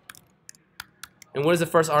 And what is the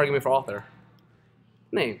first argument for author?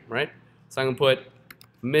 Name, right? So I'm going to put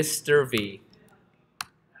Mr. V.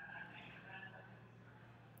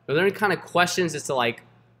 Are there any kind of questions as to like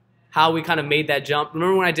how we kind of made that jump?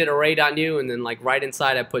 Remember when I did array.new and then like right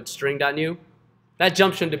inside I put string.new? That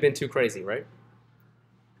jump shouldn't have been too crazy, right?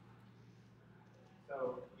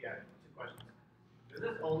 So, yeah, 2 questions. Does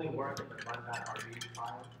this only work in the run.rb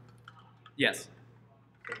file? Yes.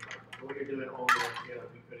 So what you're doing only works here,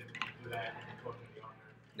 we couldn't do that and talk to the author?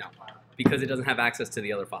 No. File. Because it doesn't have access to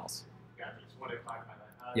the other files. Gotcha, just wanted to clarify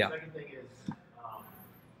that. Yeah. Second thing is,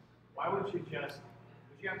 why would you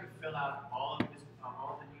have to fill out all of the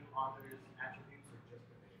new author's attributes or just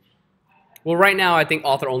the name? Well, right now I think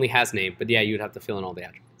author only has name, but yeah, you'd have to fill in all the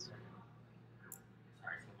attributes.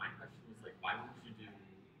 Sorry, so my question is like, why wouldn't you do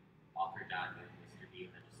author dot name Mr. D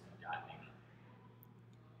and then just do dot name?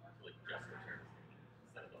 Like just return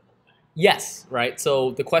instead of the whole thing. Yes, right?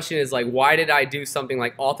 So the question is like, why did I do something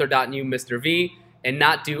like author.new Mr. V and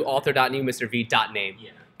not do author.new Mr. V dot name?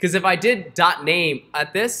 Yeah. Because if I did dot name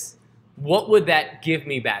at this, what would that give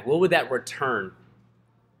me back? What would that return?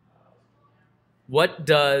 What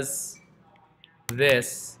does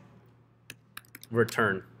this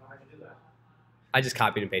return? How'd you do that? I just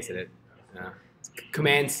copied and pasted it. Yeah.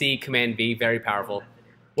 Command C, Command V, very powerful.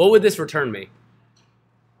 What would this return me?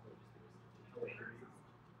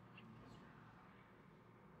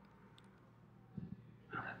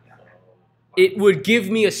 It would give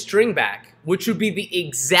me a string back, which would be the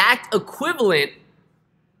exact equivalent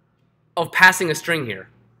of passing a string here.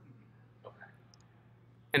 Okay.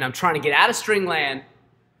 And I'm trying to get out of string land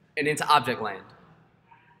and into object land,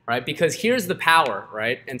 right? Because here's the power,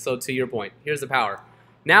 right? And so to your point, here's the power.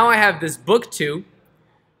 Now I have this book2,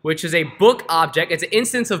 which is a book object. It's an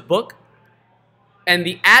instance of book, and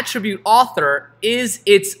the attribute author is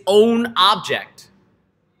its own object.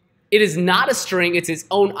 It is not a string, it's its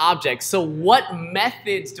own object. So what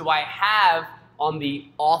methods do I have on the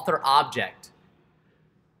author object?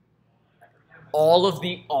 All of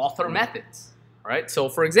the author methods, right? So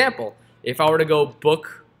for example, if I were to go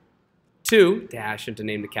book2, I shouldn't have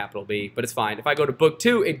named the capital B, but it's fine. If I go to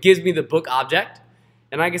book2, it gives me the book object,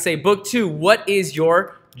 and I can say, book2, what is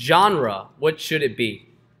your genre? What should it be?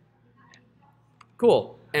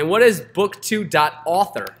 Cool. And what is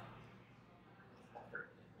book2.author?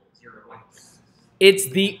 It's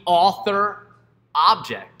the author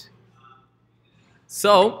object.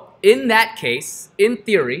 So in that case, in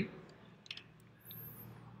theory,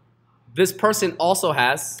 this person also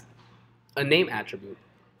has a name attribute.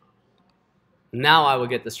 Now I will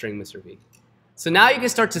get the string Mr. V. So now you can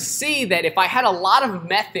start to see that if I had a lot of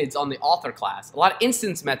methods on the author class, a lot of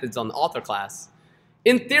instance methods on the author class,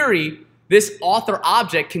 in theory, this author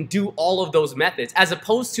object can do all of those methods as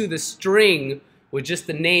opposed to the string with just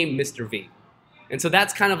the name Mr. V. And so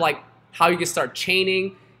that's kind of like how you can start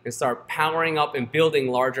chaining and start powering up and building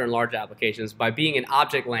larger and larger applications by being in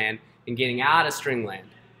object land and getting out of string land.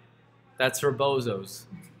 That's for bozos.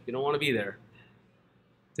 You don't want to be there.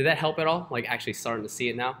 Did that help at all? Like actually starting to see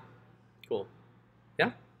it now? Cool.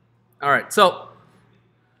 Yeah? All right, so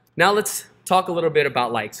now let's talk a little bit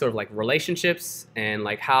about like sort of like relationships and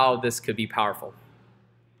like how this could be powerful.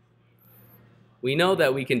 We know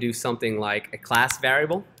that we can do something like a class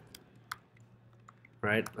variable,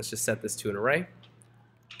 right? Let's just set this to an array.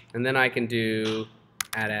 And then I can do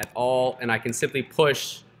add all, and I can simply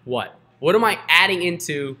push what? What am I adding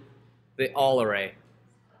into the all array?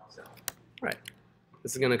 Right.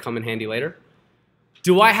 This is going to come in handy later.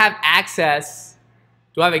 Do I have access,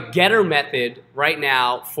 do I have a getter method right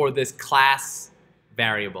now for this class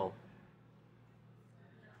variable?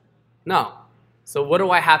 No. So what do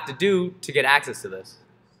I have to do to get access to this?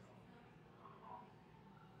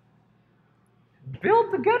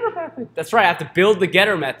 Build the getter method. That's right, I have to build the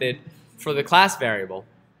getter method for the class variable.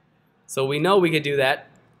 So we know we could do that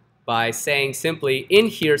by saying simply in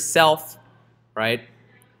here self, right,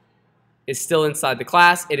 is still inside the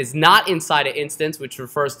class. It is not inside an instance, which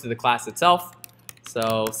refers to the class itself.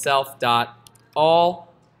 So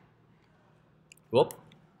self.all, whoop,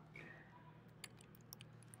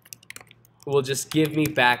 will just give me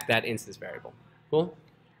back that instance variable. Cool.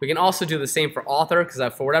 We can also do the same for author,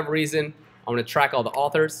 because for whatever reason, I'm going to track all the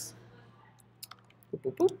authors. Boop,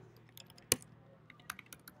 boop, boop.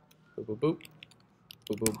 Boop, boop, boop.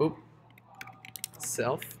 Boop, boop, boop.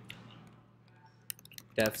 Self.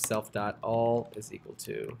 Def self.all is equal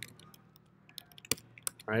to.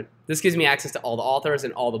 Right? This gives me access to all the authors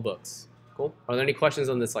and all the books. Cool. Are there any questions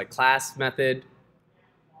on this like class method?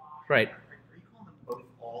 Right. Are you calling them both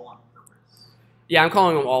all on purpose? Yeah, I'm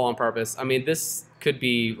calling them all on purpose. I mean, this could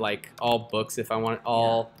be like all books if I want,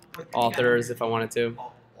 all authors if I wanted to.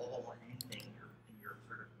 All anything in your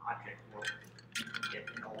sort of object world, you can get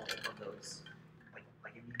in all of those.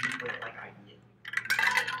 Like if you put like idea,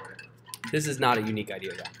 whatever. This is not a unique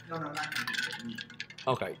idea, though. No, not unique, but neat.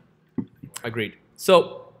 Okay, agreed.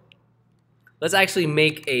 So let's actually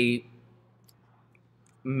make a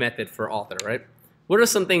method for author, right? What are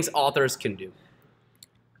some things authors can do?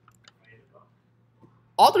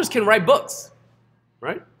 Authors can write books,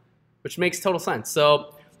 right? Which makes total sense.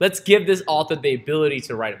 So let's give this author the ability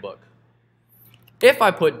to write a book. If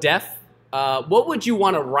I put def, what would you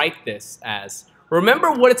want to write this as?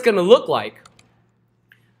 Remember what it's going to look like.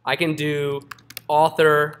 I can do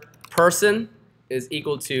author person is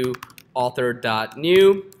equal to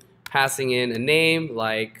author.new, passing in a name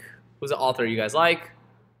like, who's the author you guys like?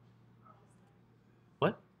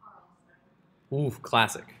 What? Ooh,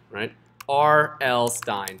 classic, right? R.L.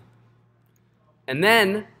 Stein. And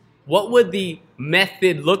then, what would the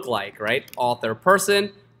method look like, right? Author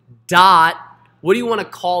person dot, what do you want to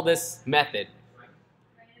call this method?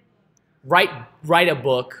 Write a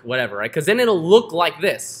book, whatever, right? Because then it'll look like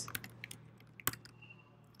this.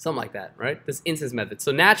 Something like that, right? This instance method.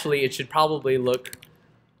 So naturally, it should probably look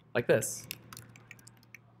like this.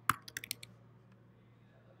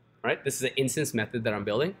 Right? This is an instance method that I'm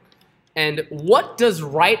building. And what does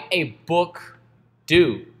write a book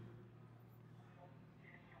do?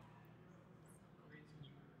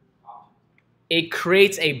 It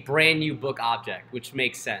creates a brand new book object, which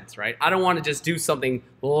makes sense, right? I don't want to just do something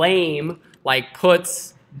lame like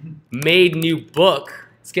puts made new book.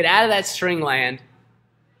 Let's get out of that string land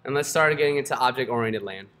and let's start getting into object-oriented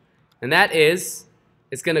land. And that is,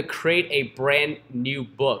 it's going to create a brand new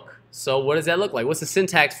book. So what does that look like? What's the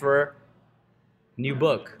syntax for new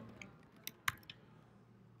book?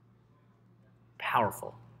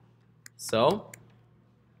 Powerful. So,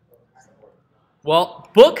 well,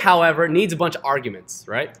 book, however, needs a bunch of arguments,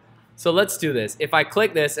 right? So let's do this. If I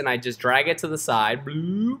click this and I just drag it to the side,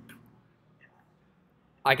 bloop,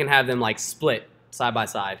 I can have them like split side by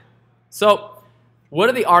side. So what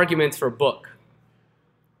are the arguments for book?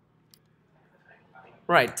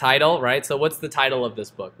 Right, title, right? So what's the title of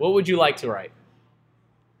this book? What would you like to write?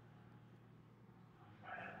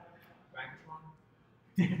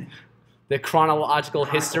 The chronological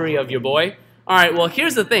history of your boy. All right, well,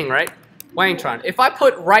 here's the thing, right? Wangtron. If I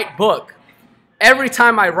put write book, every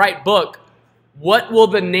time I write book, what will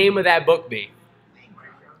the name of that book be?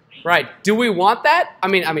 Right. Do we want that? I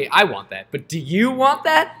mean, I want that. But do you want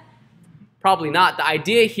that? Probably not. The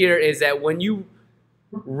idea here is that when you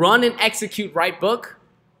run and execute write book,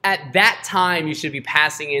 at that time you should be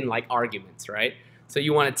passing in like arguments, right? So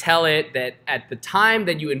you want to tell it that at the time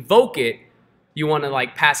that you invoke it, you want to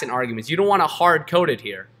like pass in arguments. You don't want to hard code it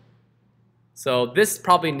here. So this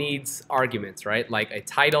probably needs arguments, right? Like a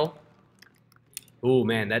title. Oh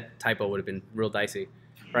man, that typo would have been real dicey,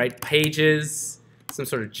 right? Pages, some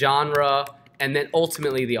sort of genre, and then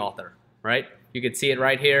ultimately the author, right? You can see it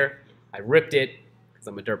right here. I ripped it because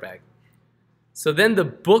I'm a dirtbag. So then the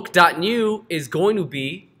book.new is going to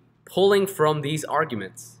be pulling from these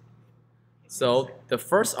arguments. So the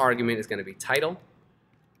first argument is going to be title,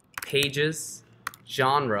 pages,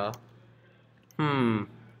 genre.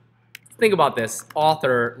 Think about this.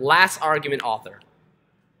 Author, last argument author.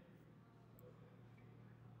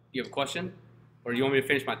 You have a question? Or do you want me to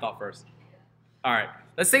finish my thought first? All right.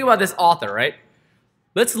 Let's think about this author, right?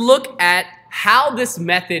 Let's look at how this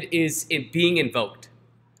method is being invoked,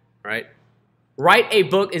 right? Write a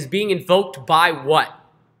book is being invoked by what?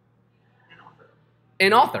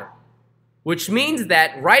 An author. Which means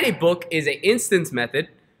that write a book is an instance method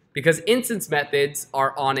because instance methods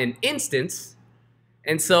are on an instance.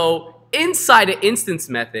 And so inside an instance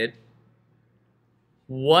method,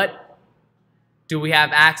 what do we have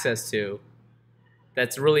access to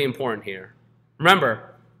that's really important here?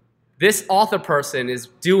 Remember, this author person is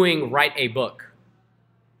doing write a book.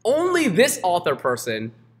 Only this author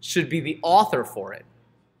person should be the author for it.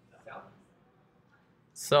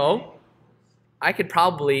 So I could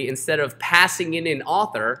probably, instead of passing in an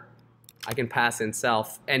author, I can pass in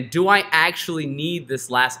self. And do I actually need this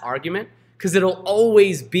last argument? Because it'll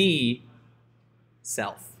always be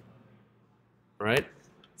self, right?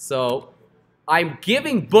 So I'm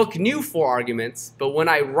giving book new 4 arguments, but when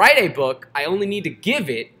I write a book, I only need to give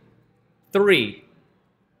it 3.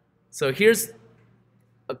 So here's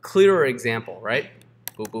a clearer example, right?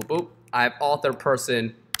 Boop, boop, boop. I have author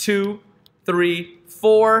person 2, 3,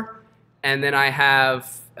 4, and then I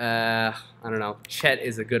have, I don't know, Chet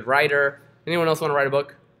is a good writer. Anyone else want to write a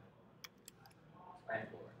book?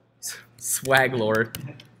 Swag Lord.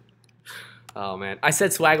 Oh man, I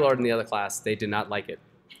said Swag Lord in the other class. They did not like it.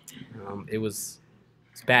 It's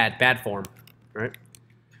bad form, right?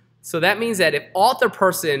 So that means that if author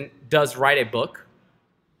person does write a book,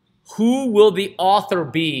 who will the author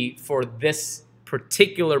be for this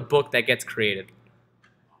particular book that gets created?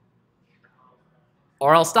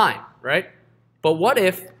 R.L. Stine, right? But what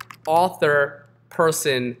if author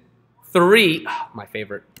person 3, my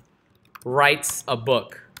favorite, writes a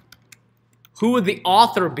book? Who would the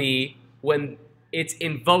author be when it's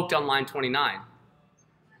invoked on line 29?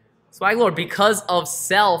 Swag Lord, because of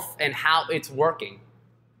self and how it's working.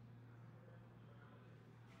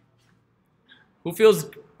 Who feels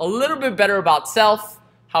a little bit better about self,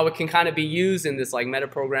 how it can kind of be used in this like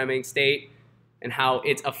metaprogramming state, and how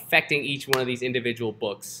it's affecting each one of these individual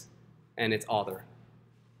books and its author?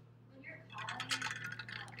 When you're calling the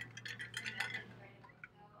method to write a book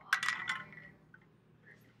though on author person,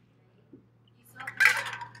 right? You still have to pass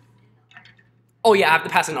in the argument. Oh yeah, I have to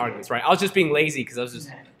pass in arguments, right? I was just being lazy because I was just,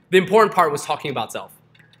 the important part was talking about self.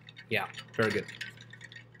 Yeah, very good.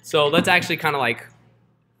 So let's actually kind of like,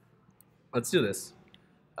 let's do this.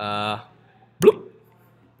 Bloop,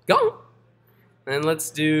 go. And let's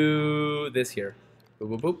do this here.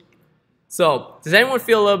 Boop, boop, boop. So does anyone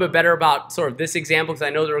feel a little bit better about sort of this example? Because I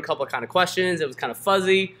know there were a couple of kind of questions. It was kind of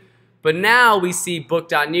fuzzy. But now we see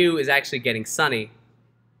book.new is actually getting sunny.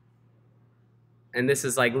 And this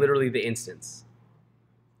is like literally the instance.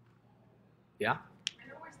 Yeah? I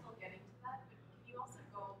know we're still getting to that, but can you also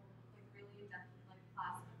go like really in depth with like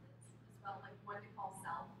class methods as well, like when to call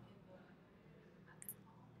self in the method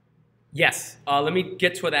call? Yes. Let me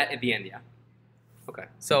get to that at the end, yeah. Okay,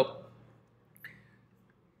 so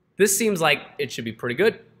this seems like it should be pretty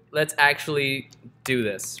good. Let's actually do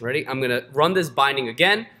this. Ready? I'm going to run this binding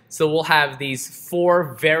again. So we'll have these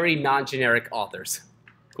 4 very non-generic authors.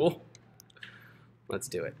 Cool? Let's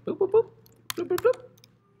do it. Boop, boop, boop. Boop, boop, boop.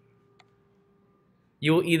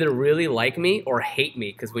 You will either really like me or hate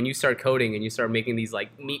me, because when you start coding and you start making these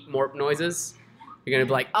like meat morp noises, you're going to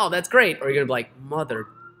be like, oh, that's great. Or you're going to be like, mother.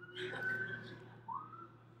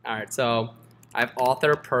 All right, so I have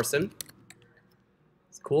author person.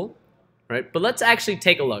 It's cool, right? But let's actually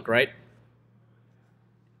take a look, right?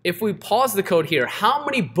 If we pause the code here, how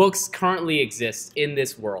many books currently exist in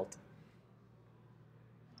this world?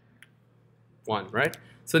 1, right?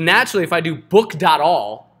 So naturally, if I do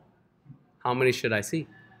book.all, how many should I see?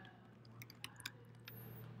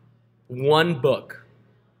 1 book,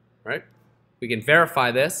 right? We can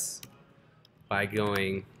verify this by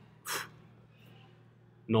going,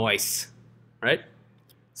 nice. right?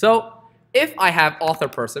 So if I have author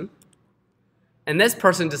person, and this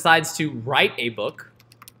person decides to write a book,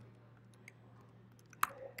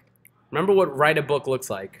 remember what write a book looks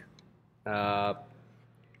like.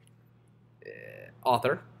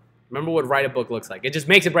 Author. Remember what write a book looks like. It just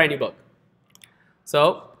makes a brand new book.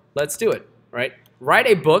 So let's do it, right? Write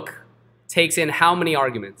a book takes in how many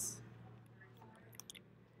arguments?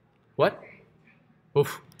 What?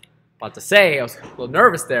 Oof. About to say, I was a little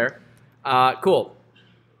nervous there. Cool.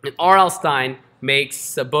 And R.L. Stine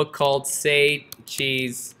makes a book called Say,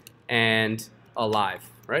 Cheese, and Alive,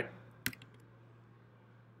 right?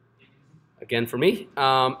 Again for me.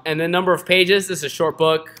 And the number of pages, this is a short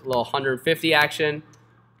book, a little 150 action.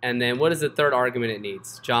 And then what is the third argument it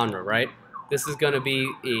needs? Genre, right? This is going to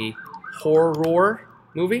be a horror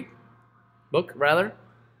movie, book rather.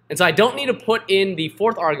 And so I don't need to put in the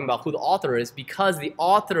fourth argument about who the author is because the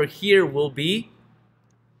author here will be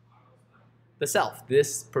the self,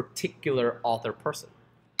 this particular author person.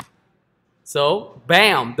 So,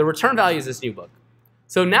 bam, the return value is this new book.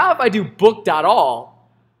 So now if I do book.all,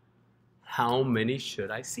 how many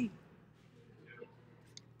should I see?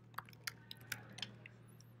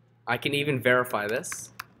 I can even verify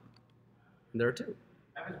this. There are two.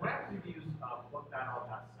 Evans, what happens if you use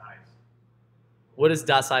book.all.size? What does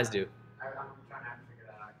dot size do? I'm trying to figure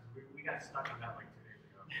that out. We got stuck on that like 2 days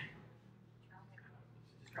ago.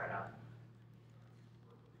 Just try it out.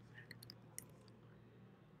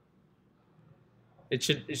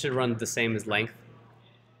 It should run the same as length.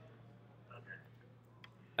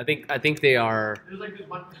 Okay. I think they are There's like this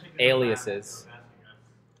one particular aliases. class that was asking us.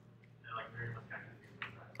 They're like very much kind of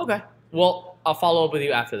confused. Okay. Well, I'll follow up with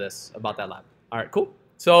you after this about that lab. All right, cool.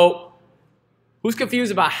 So, who's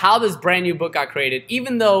confused about how this brand new book got created,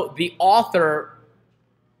 even though the author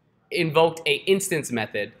invoked a instance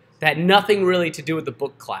method that had nothing really to do with the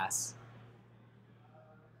book class?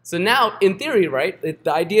 So now, in theory, right,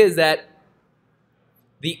 the idea is that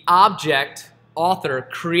the object author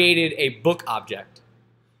created a book object.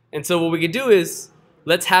 And so what we could do is,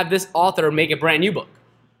 let's have this author make a brand new book,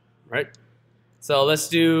 right? So let's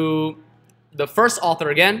do the first author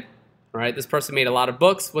again. All right, this person made a lot of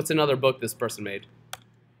books. What's another book this person made?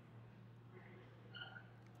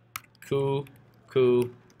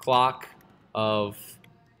 Clock of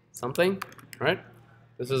something, right?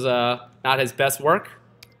 This is not his best work.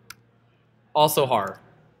 Also horror.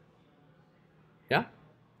 Yeah?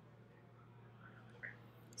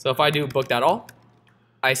 So if I do book.all,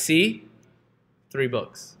 I see 3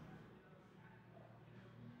 books.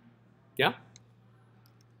 Yeah?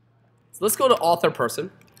 So let's go to author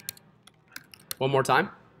person. One more time.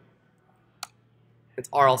 It's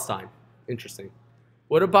R.L. Stine. Interesting.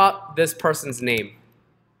 What about this person's name?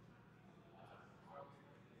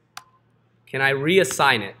 Can I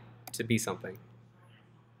reassign it to be something?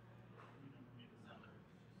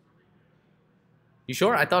 You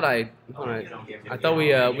sure? I thought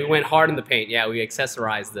we went hard in the paint. Yeah, we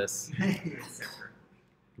accessorized this. Yes, sir.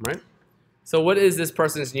 Right? So what is this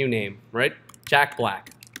person's new name, right? Jack Black.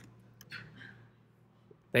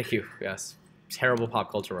 Thank you, yes. Terrible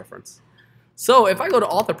pop culture reference. So if I go to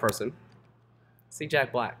author person, see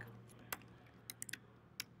Jack Black.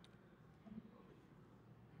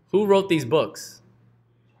 Who wrote these books?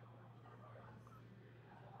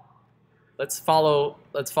 Let's follow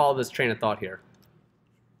this train of thought here.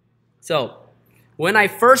 So when I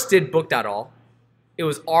first did book.all, it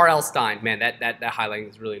was R.L. Stine. Man, that highlighting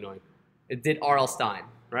is really annoying. It did R.L. Stine,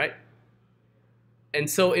 right? And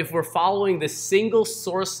so if we're following the single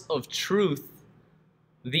source of truth,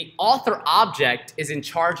 the author object is in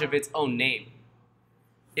charge of its own name.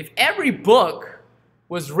 If every book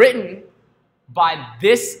was written by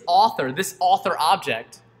this author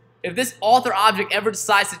object, if this author object ever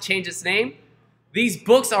decides to change its name, these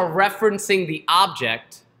books are referencing the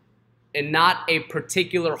object and not a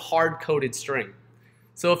particular hard-coded string.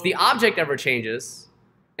 So if the object ever changes,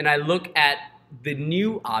 and I look at the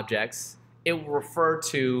new objects, it will refer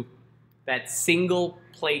to that single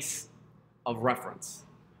place of reference.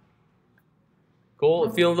 Cool?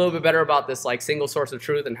 Feel a little bit better about this like single source of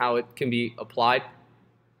truth and how it can be applied.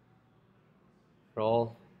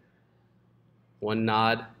 Roll. 1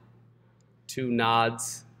 nod, 2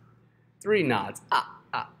 nods, 3 nods.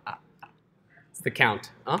 It's the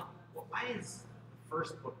count. Huh? Well, why is the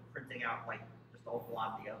first book printing out like just all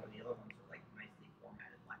blob together? The other ones are like nicely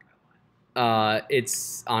formatted line by line.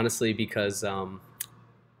 It's honestly because I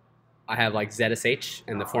have like ZSH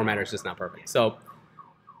and the formatter is just not perfect. So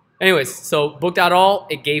anyways, so book.all,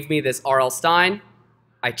 it gave me this R.L. Stine.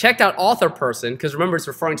 I checked out author person, because remember it's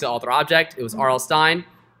referring to the author object. It was R.L. Stine.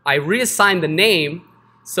 I reassigned the name,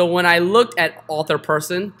 So when I looked at author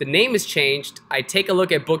person, the name is changed. I take a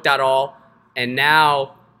look at book.all, and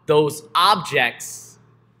now those objects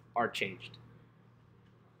are changed.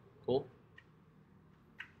 Cool?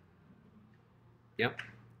 Yep.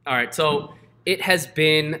 All right, so it has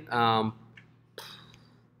been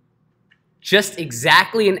just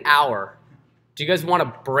exactly an hour. Do you guys want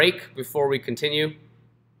a break before we continue?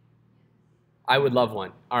 I would love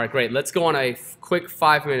one. All right, great. Let's go on a quick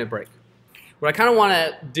 5-minute break. What I kind of want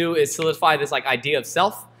to do is solidify this like idea of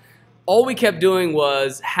self. All we kept doing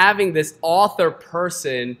was having this author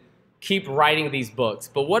person keep writing these books.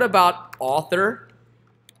 But what about author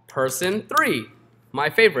person 3? My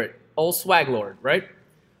favorite, old swag lord, right?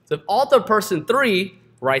 So if author person 3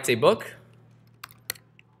 writes a book,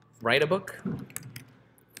 write a book.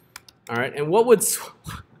 All right, and what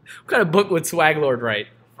kind of book would swag lord write?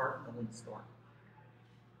 Fart in a windstorm.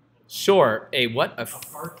 Sure, a what? A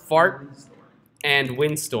fart in a windstorm. and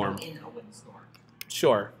windstorm. In a windstorm.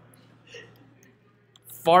 Sure.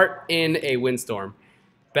 Fart in a windstorm.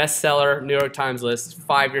 Bestseller, New York Times list,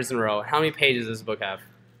 5 years in a row. How many pages does this book have?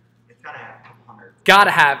 It's gotta have a couple hundred.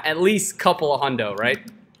 Gotta have at least a couple of hundo, right?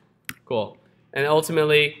 Cool. And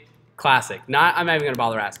ultimately, classic. I'm not even gonna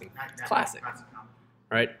bother asking. Classic,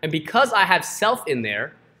 right? And because I have self in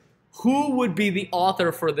there, who would be the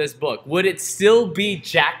author for this book? Would it still be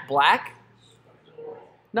Jack Black?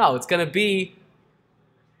 No, it's gonna be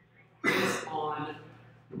based on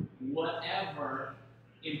whatever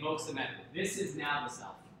invokes the method. This is now the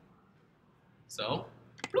self. So,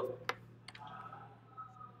 bloop.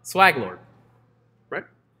 Swag Lord, right?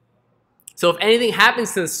 So if anything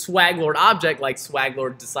happens to the Swag Lord object, like Swag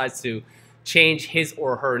Lord decides to change his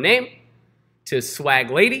or her name to Swag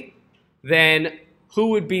Lady, then who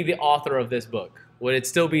would be the author of this book? Would it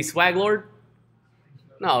still be Swag Lord?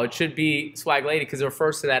 No, it should be Swag Lady because it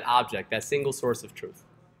refers to that object, that single source of truth,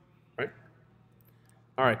 right?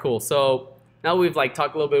 All right, cool. So now we've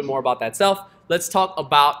talked a little bit more about that self. Let's talk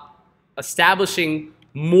about establishing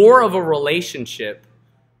more of a relationship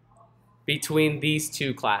between these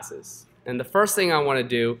two classes. And the first thing I want to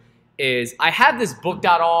do is I have this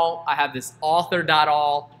book.all, I have this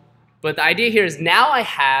author.all, but the idea here is now I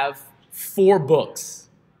have 4 books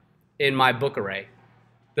in my book array.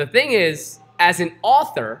 The thing is, as an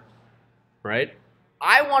author, right,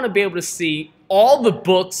 I want to be able to see all the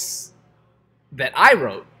books that I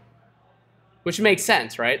wrote, which makes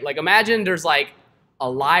sense, right? Like imagine there's like a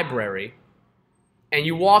library and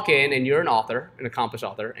you walk in and you're an author, an accomplished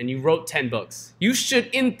author, and you wrote 10 books. You should,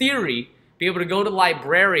 in theory, be able to go to the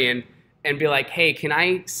librarian and be like, hey, can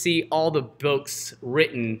I see all the books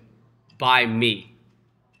written by me?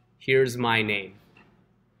 Here's my name.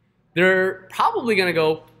 They're probably gonna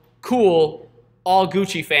go, cool, all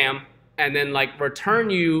Gucci fam, and then return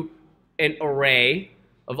you an array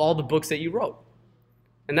of all the books that you wrote.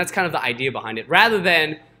 And that's kind of the idea behind it. Rather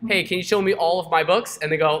than, hey, can you show me all of my books? And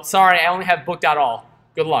they go, sorry, I only have book.all.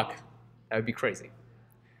 Good luck. That would be crazy.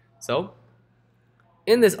 So,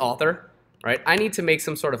 in this author, right, I need to make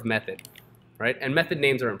some sort of method, right? And method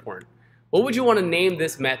names are important. What would you want to name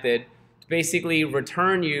this method to basically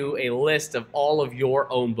return you a list of all of your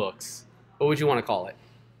own books? What would you want to call it?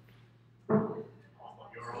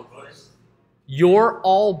 Your own books. Your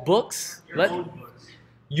all books? Your own books.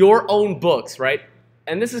 Your own books, right?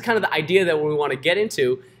 And this is kind of the idea that we want to get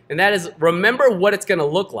into, and that is remember what it's going to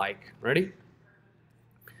look like. Ready?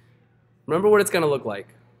 Remember what it's going to look like.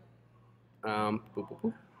 Boop, boop,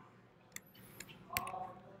 boop.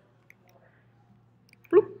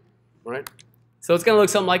 Bloop. All right. So it's going to look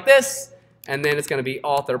something like this, and then it's going to be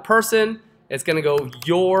author person. It's going to go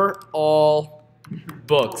your all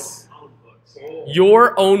books.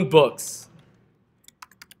 Your own books.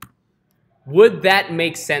 Would that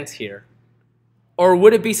make sense here? Or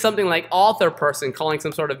would it be something like author person calling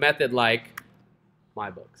some sort of method like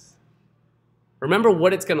my books? Remember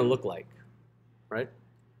what it's going to look like, right?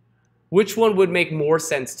 Which one would make more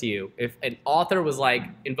sense to you? If an author was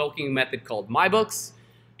invoking a method called my books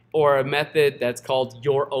or a method that's called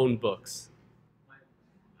your own books?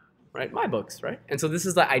 Right? My books, right? And so this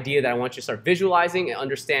is the idea that I want you to start visualizing and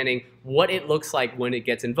understanding what it looks like when it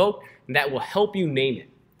gets invoked, and that will help you name it.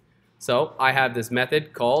 So I have this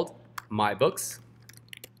method called my books.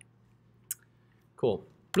 Cool.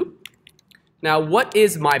 Bloop. Now, what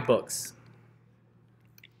is my books?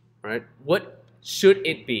 Right? What should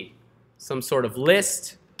it be? Some sort of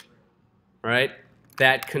list, right,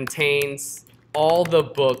 that contains all the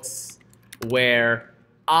books where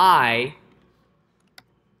I,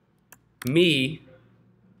 me,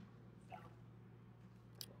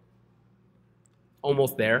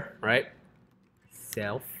 almost there, right?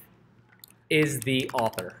 Self, is the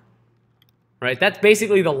author. Right? That's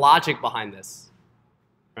basically the logic behind this.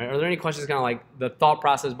 Right? Are there any questions kind of like the thought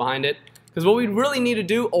process behind it? Because what we really need to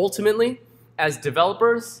do ultimately as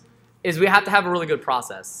developers is we have to have a really good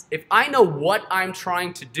process. If I know what I'm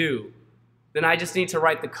trying to do, then I just need to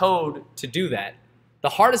write the code to do that. The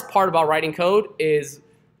hardest part about writing code is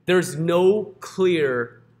there's no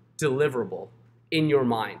clear deliverable in your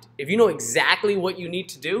mind. If you know exactly what you need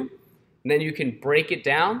to do, then you can break it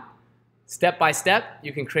down step by step.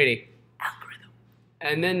 You can create an algorithm,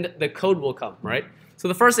 and then the code will come, right? So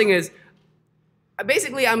the first thing is,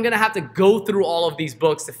 basically, I'm gonna have to go through all of these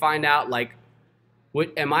books to find out, like,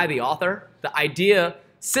 am I the author? The idea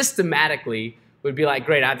systematically would be like,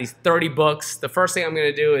 great, I have these 30 books. The first thing I'm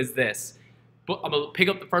gonna do is this. I'm gonna pick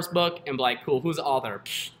up the first book and be like, cool, who's the author?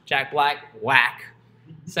 Jack Black, whack.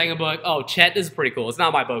 Second book, oh, Chet, this is pretty cool. It's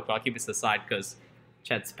not my book, but I'll keep it to the side because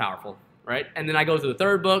Chet's powerful, right? And then I go through the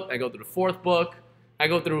third book, I go through the fourth book, I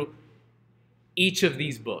go through each of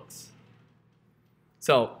these books.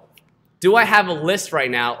 So, do I have a list right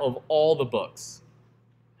now of all the books?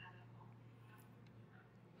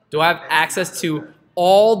 Do I have access to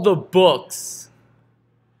all the books?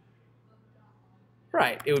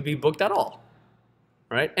 Right, it would be book.all,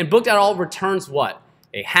 right? And book.all returns what?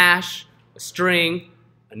 A hash, a string,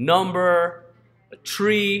 a number, a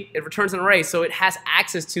tree. It returns an array, so it has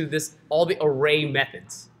access to all the array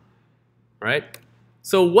methods, right?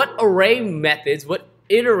 So what array methods, what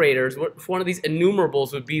iterators, what one of these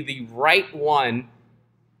enumerables would be the right one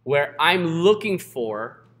where I'm looking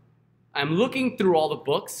through all the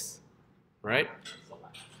books, right?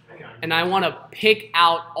 And I want to pick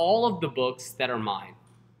out all of the books that are mine.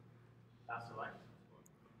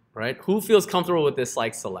 Right? Who feels comfortable with this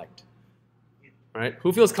like select? Right?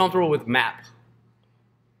 Who feels comfortable with map?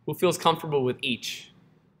 Who feels comfortable with each?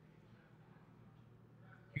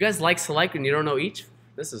 You guys like select and you don't know each?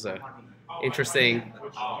 This is a interesting.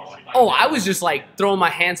 Oh, I was just like throwing my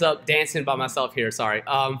hands up, dancing by myself here. Sorry.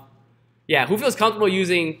 Yeah, who feels comfortable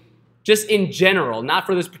using, just in general, not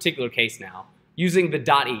for this particular case now, using the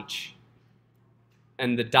dot each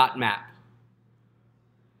and the dot map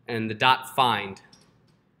and the dot find?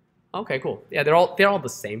 Okay, cool. Yeah, they're all the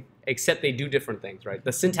same, except they do different things, right?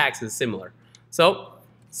 The syntax is similar. So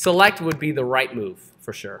select would be the right move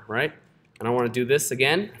for sure, right? And I want to do this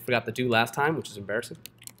again. I forgot to do last time, which is embarrassing.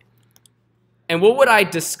 And what would I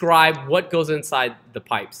describe what goes inside the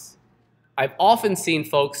pipes? I've often seen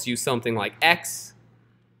folks use something like X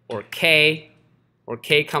or K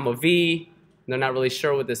comma V. They're not really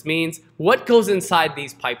sure what this means. What goes inside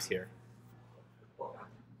these pipes here?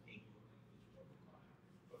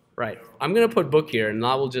 Right. I'm going to put book here, and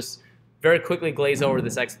I will just very quickly glaze over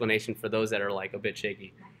this explanation for those that are like a bit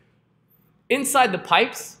shaky. Inside the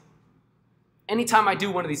pipes, anytime I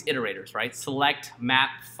do one of these iterators, right, select,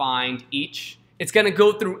 map, find, each, it's going to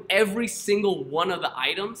go through every single one of the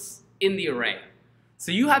items in the array.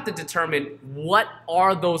 So you have to determine what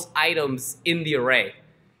are those items in the array.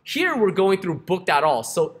 Here we're going through book.all,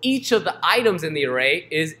 so each of the items in the array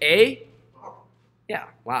is a, yeah,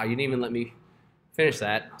 wow, you didn't even let me finish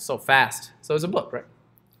that so fast. So it's a book, right?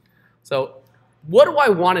 So what do I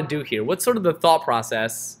want to do here? What's sort of the thought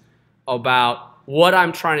process about what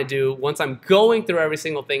I'm trying to do once I'm going through every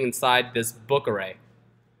single thing inside this book array?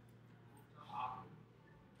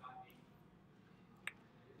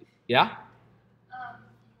 Yeah? You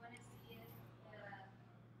want to see if the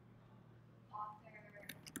author of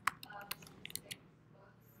specific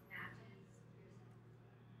books matches.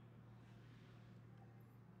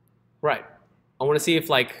 Right. I want to see if,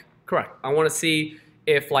 like, correct. I want to see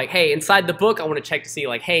if, like, hey, inside the book, I want to check to see,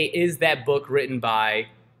 like, hey, is that book written by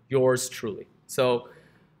yours truly? So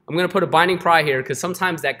I'm going to put a binding pry here because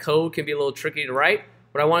sometimes that code can be a little tricky to write.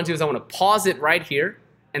 What I want to do is I want to pause it right here,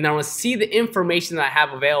 and then I want to see the information that I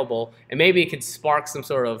have available, and maybe it could spark some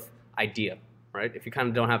sort of idea, right, if you kind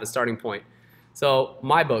of don't have a starting point. So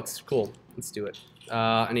my books, cool. Let's do it.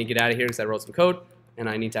 I need to get out of here because I wrote some code, and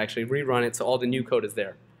I need to actually rerun it so all the new code is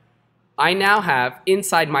there. I now have,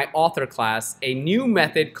 inside my author class, a new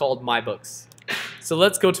method called MyBooks. So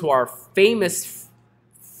let's go to our famous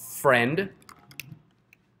friend,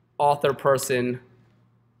 author person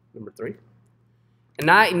number 3. And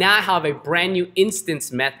now I have a brand new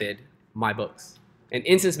instance method, MyBooks. An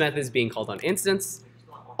instance method is being called on instance.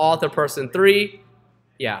 Author person 3,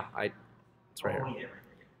 yeah, it's right here,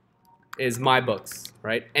 is MyBooks,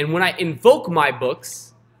 right? And when I invoke MyBooks,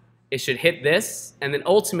 it should hit this, and then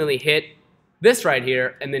ultimately hit this right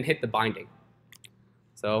here, and then hit the binding.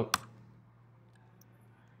 So,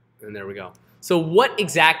 and there we go. So what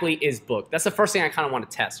exactly is book? That's the first thing I kind of want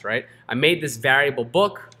to test, right? I made this variable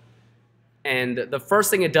book. And the first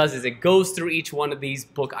thing it does is it goes through each one of these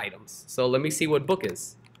book items. So let me see what book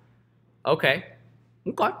is. Okay.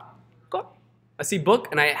 Okay. I see book,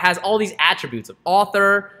 and it has all these attributes of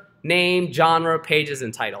author, name, genre, pages,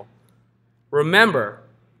 and title. Remember,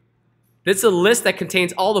 this is a list that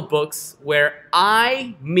contains all the books where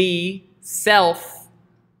I, me, self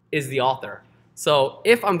is the author. So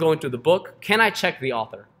if I'm going through the book, can I check the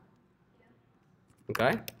author? Okay.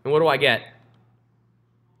 And what do I get?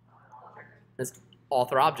 It's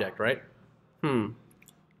author object, right?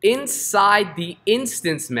 Inside the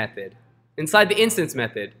instance method,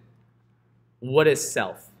 what is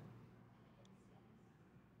self?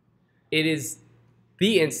 It is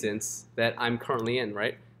the instance that I'm currently in,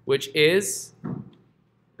 right? Which is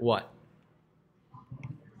what?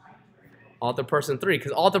 Author person 3,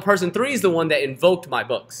 because author person 3 is the one that invoked my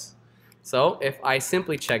books. So if I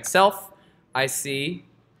simply check self, I see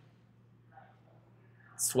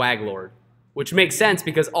Swaglord, which makes sense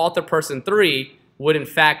because author person 3 would in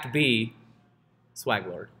fact be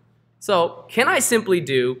Swaglord. So can I simply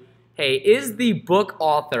do, hey, is the book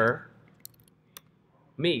author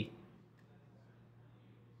me?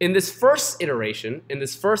 In this first iteration, in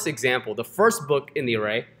this first example, the first book in the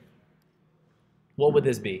array, what would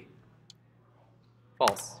this be?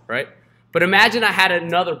 False, right? But imagine I had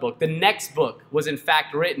another book. The next book was in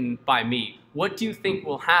fact written by me. What do you think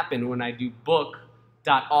will happen when I do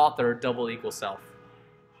book.author = self?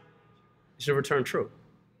 It should return true,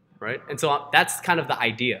 right? And so that's kind of the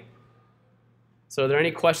idea. So are there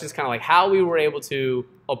any questions kind of like how we were able to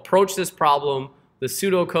approach this problem, the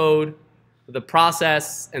pseudocode, the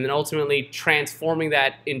process, and then ultimately transforming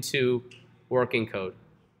that into working code?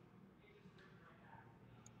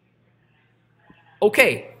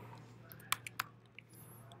 Okay.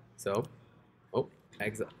 So,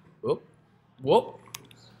 exit. Whoop. Whoop.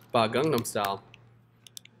 Ba Gangnam Style.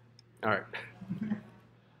 All right.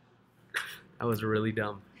 That was really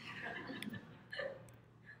dumb.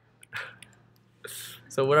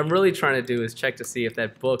 So what I'm really trying to do is check to see if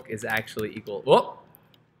that book is actually equal. Whoa!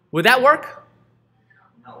 Would that work?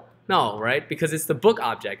 No. No, right? Because it's the book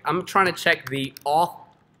object. I'm trying to check the author.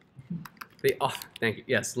 Thank you.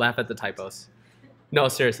 Yes, laugh at the typos. No,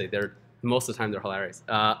 seriously, most of the time they're hilarious.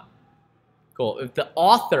 Cool. If the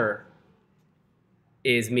author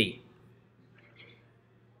is me,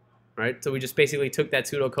 right? So we just basically took that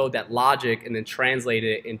pseudocode, that logic, and then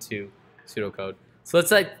translated it into pseudocode. So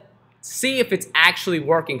let's see if it's actually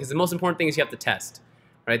working, because the most important thing is you have to test,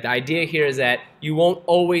 right? The idea here is that you won't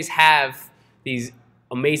always have these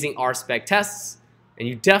amazing RSpec tests, and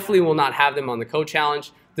you definitely will not have them on the code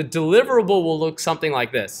challenge. The deliverable will look something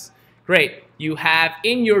like this. Great, you have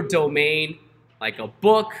in your domain like a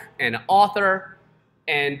book and an author,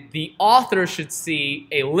 and the author should see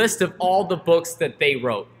a list of all the books that they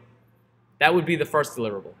wrote. That would be the first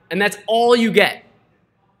deliverable. And that's all you get.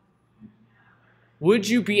 Would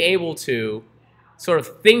you be able to sort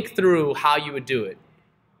of think through how you would do it?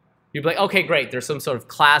 You'd be like, okay, great, there's some sort of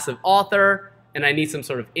class of author, and I need some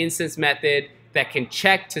sort of instance method that can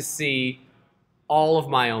check to see all of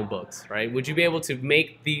my own books, right? Would you be able to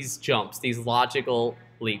make these jumps, these logical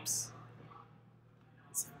leaps?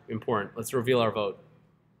 It's important. Let's reveal our vote.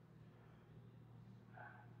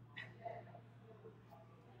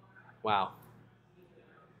 Wow.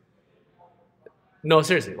 No,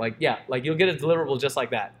 seriously, you'll get a deliverable just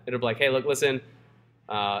like that. It'll be like, hey, look, listen,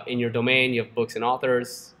 in your domain, you have books and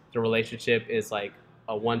authors. The relationship is like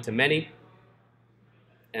a one-to-many.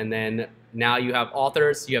 And then now you have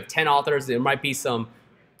authors. You have 10 authors. There might be some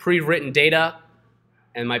pre-written data,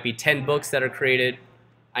 and might be 10 books that are created.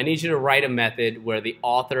 I need you to write a method where the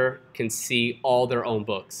author can see all their own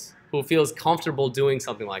books. Who feels comfortable doing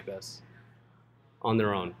something like this on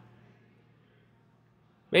their own?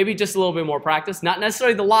 Maybe just a little bit more practice, not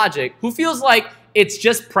necessarily the logic. Who feels like it's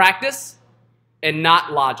just practice and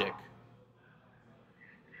not logic?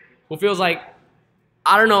 Who feels like,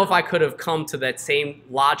 I don't know if I could have come to that same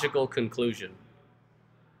logical conclusion?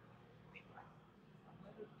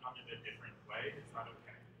 Come in a different way, is that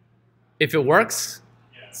okay? If it works,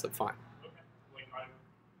 Yeah. so fine. Okay. Like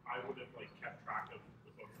I would have kept track of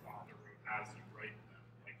the books the author wrote as you write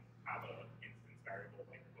them. Have a instance variable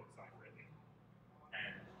like books I've written,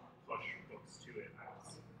 and push books to it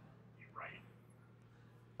as you write.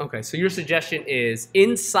 Okay, so your suggestion is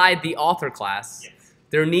inside the author class, Yes.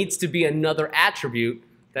 there needs to be another attribute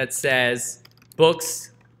that says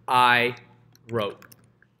books I wrote,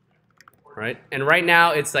 right? And right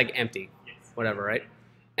now it's like empty, Yes. whatever, right?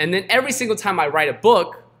 And then every single time I write a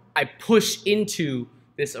book, I push into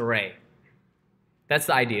this array. That's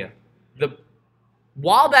the idea.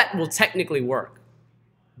 While that will technically work,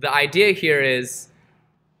 the idea here is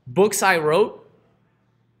books I wrote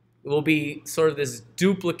will be sort of this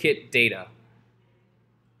duplicate data.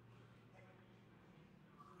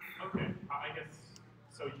 Okay, I guess,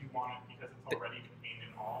 so you want it, because it's already contained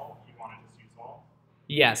in all, you want to just use all?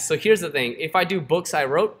 Yes, so here's the thing. If I do books I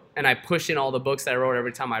wrote, and I push in all the books I wrote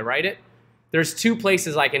every time I write it, there's two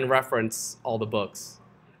places I can reference all the books.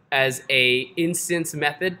 As a instance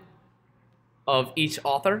method of each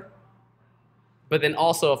author, but then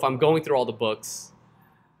also if I'm going through all the books,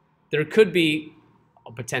 there could be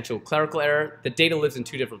a potential clerical error. The data lives in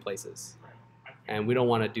two different places, and we don't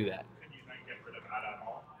want to do that. Can you then get rid of add at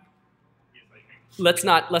all? Because I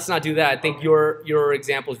think Let's not do that. I think your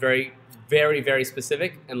example is very, very, very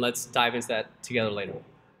specific, and let's dive into that together later.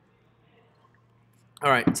 All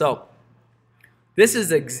right, so this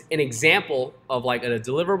is an example of like a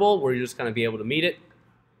deliverable where you're just going to be able to meet it.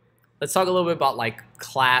 Let's talk a little bit about like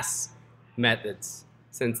class methods,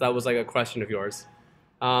 since that was like a question of yours.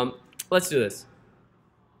 Let's do this.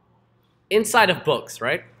 Inside of books,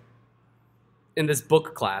 right? In this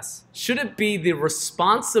book class, should it be the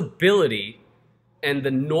responsibility and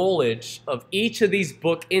the knowledge of each of these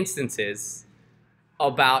book instances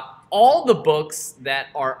about all the books that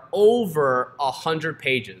are over 100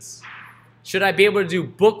 pages? Should I be able to do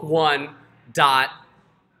book 1 dot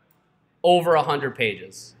over 100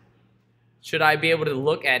 pages? Should I be able to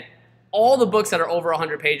look at all the books that are over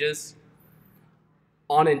 100 pages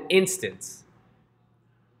on an instance?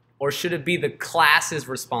 Or should it be the class's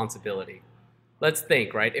responsibility? Let's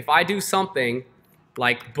think, right? If I do something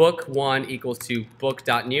like book 1 equals to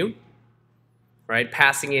book.new, right?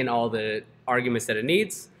 Passing in all the arguments that it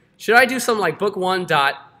needs. Should I do something like book 1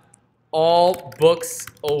 dot all books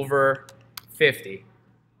over 50?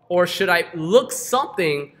 Or should I look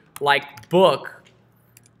something like book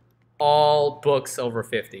all books over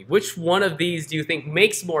 50? Which one of these do you think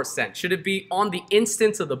makes more sense? Should it be on the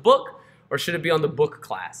instance of the book, or should it be on the book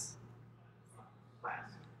class?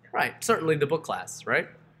 Class. Yeah. Right, certainly the book class, right?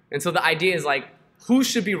 And so the idea is like, who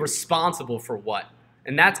should be responsible for what?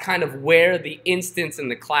 And that's kind of where the instance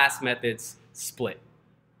and the class methods split.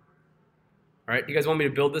 All right, you guys want me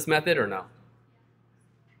to build this method or no?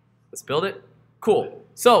 Let's build it. Cool.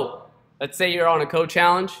 So let's say you're on a code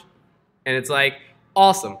challenge, and it's like,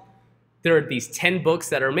 awesome. There are these 10 books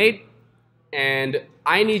that are made, and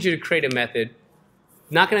I need you to create a method.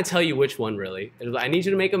 Not going to tell you which one, really. I need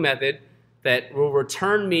you to make a method that will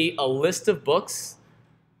return me a list of books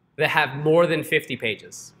that have more than 50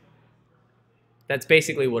 pages. That's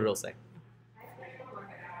basically what it'll say.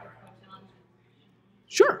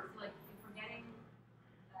 Sure. Like, if we're getting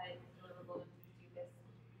a deliverable to do this,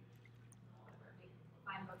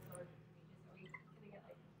 find books over 50 pages, are we gonna get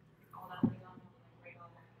like all that thing on, like, right on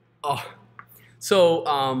that? Oh,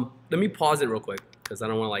 so let me pause it real quick because I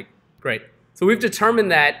don't want to great. So we've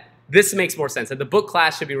determined that this makes more sense, that the book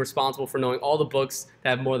class should be responsible for knowing all the books that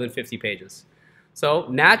have more than 50 pages. So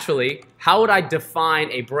naturally, how would I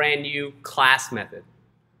define a brand new class method?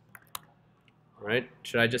 All right,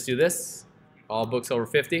 should I just do this? All books over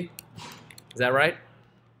 50? Is that right?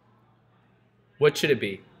 What should it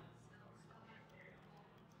be?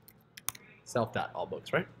 Self.all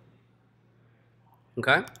books, right?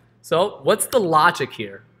 Okay. So what's the logic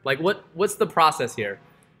here? Like what's the process here?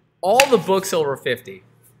 All the books over 50.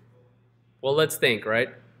 Well, let's think, right?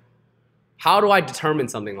 How do I determine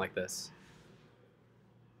something like this?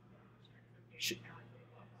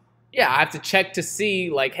 Yeah, I have to check to see,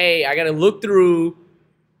 like, hey, I got to look through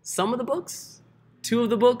some of the books, 2 of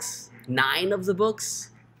the books, 9 of the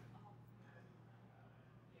books.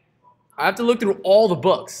 I have to look through all the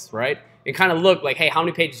books, right? And kind of look like, hey, how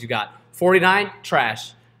many pages you got? 49?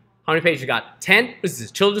 Trash. How many pages you got? 10? This is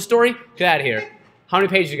a children's story? Get out of here. How many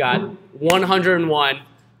pages you got? 101.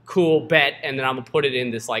 Cool, bet. And then I'm going to put it in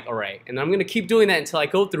this like array. And I'm going to keep doing that until I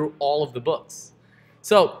go through all of the books.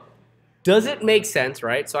 So does it make sense,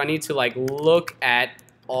 right? So I need to like look at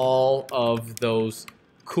all of those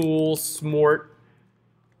cool, smart.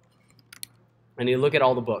 I need to look at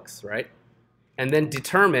all the books, right? And then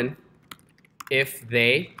determine if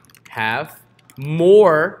they have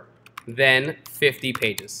more than 50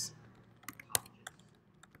 pages.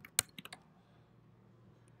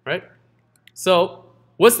 Right? So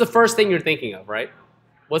what's the first thing you're thinking of, right?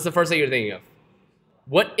 What's the first thing you're thinking of?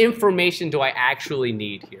 What information do I actually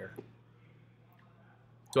need here?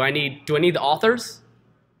 Do I need the authors?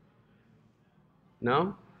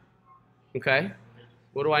 No? Okay.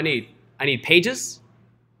 What do I need? I need pages?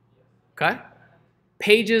 Okay.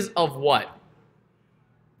 Pages of what?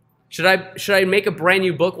 Should I make a brand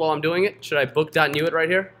new book while I'm doing it? Should I book.new it right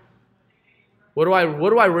here? What do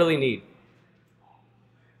I really need?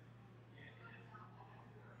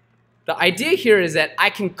 The idea here is that I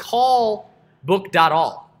can call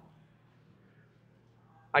book.all.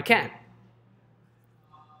 I can.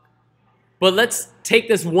 But let's take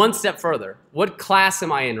this one step further. What class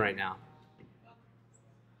am I in right now?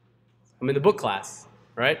 I'm in the book class,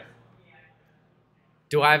 right?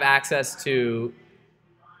 Do I have access to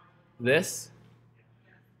this?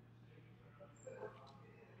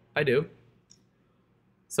 I do.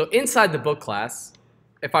 So inside the book class,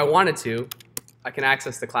 if I wanted to, I can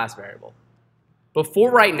access the class variable. But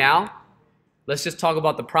for right now, let's just talk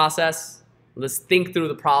about the process. Let's think through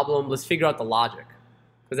the problem. Let's figure out the logic,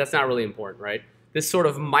 because that's not really important, right? This sort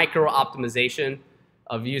of micro optimization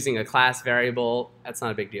of using a class variable, that's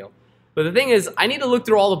not a big deal. But the thing is, I need to look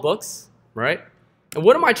through all the books, right? And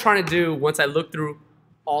what am I trying to do once I look through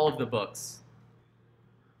all of the books?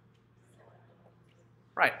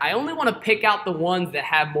 Right, I only want to pick out the ones that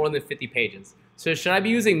have more than 50 pages. So should I be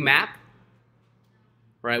using map?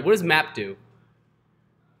 Right, what does map do?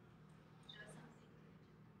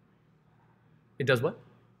 It does what?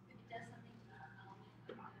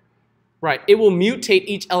 Right, it will mutate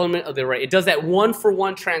each element of the array. It does that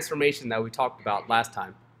one-for-one transformation that we talked about last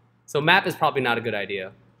time. So map is probably not a good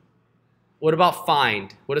idea. What about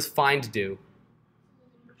find? What does find do?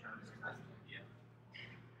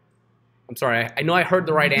 I'm sorry, I know I heard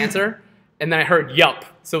the right answer, and then I heard yup,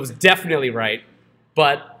 so it was definitely right.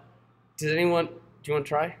 But does anyone, do you want to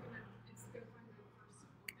try?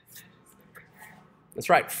 That's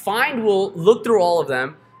right, find will look through all of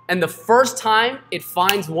them, and the first time it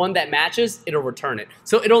finds one that matches, it'll return it.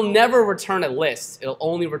 So it'll never return a list, it'll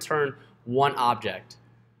only return one object.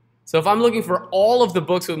 So if I'm looking for all of the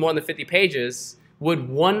books with more than 50 pages, would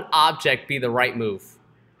one object be the right move?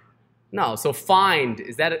 No, so find,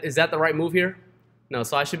 is that the right move here? No,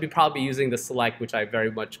 so I should be probably using the select, which I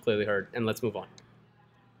very much clearly heard, and let's move on.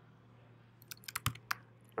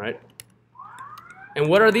 All right. And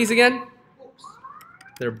what are these again?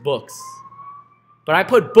 They're books. But I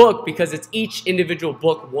put book because it's each individual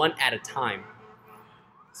book one at a time.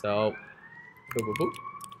 So, boop, boop, boop.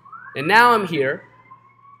 And now I'm here.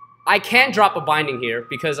 I can drop a binding here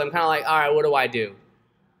because I'm kind of like, all right, what do I do?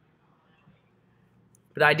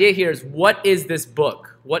 But the idea here is, what is this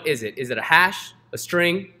book? What is it? Is it a hash, a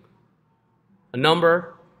string, a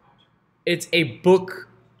number? It's a book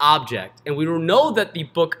object. And we know that the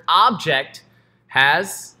book object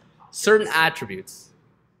has certain attributes.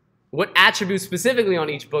 What attributes specifically on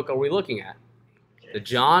each book are we looking at? The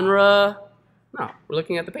genre? No, we're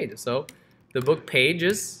looking at the pages. So the book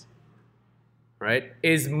pages, right,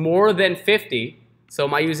 is more than 50. So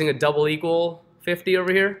am I using a double equal 50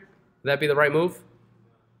 over here? Would that be the right move?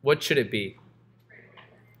 What should it be?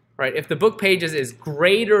 Right, if the book pages is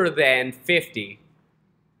greater than 50,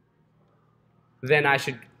 then I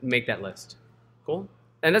should make that list. Cool?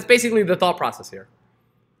 And that's basically the thought process here.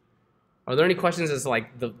 Are there any questions as to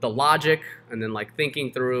like the logic and then like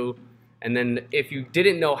thinking through, and then if you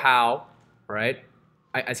didn't know how, right,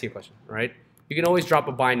 I see a question, right? You can always drop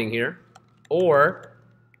a binding here, or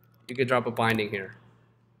you could drop a binding here.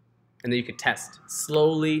 And then you could test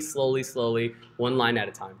slowly, slowly, slowly, one line at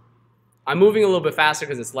a time. I'm moving a little bit faster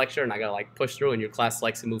because it's lecture and I gotta like push through, and your class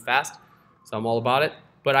likes to move fast, so I'm all about it.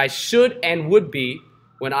 But I should and would be,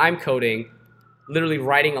 when I'm coding, literally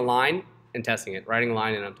writing a line and testing it, writing a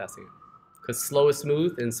line and I'm testing it. Because slow is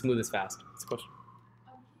smooth and smooth is fast. That's a question.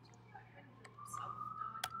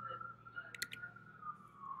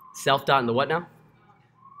 Self dot in the what now?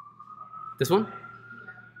 This one?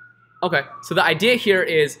 Okay, so the idea here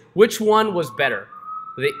is, which one was better?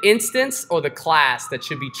 The instance or the class that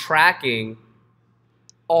should be tracking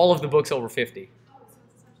all of the books over 50?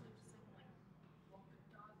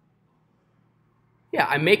 Yeah,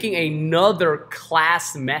 I'm making another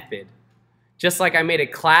class method. Just like I made a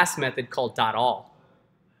class method called .all.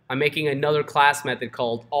 I'm making another class method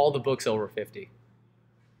called all the books over 50.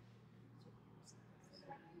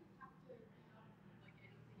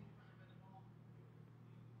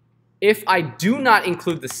 If I do not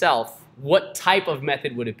include the self, what type of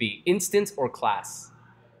method would it be? Instance or class?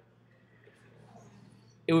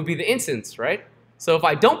 It would be the instance, right? So if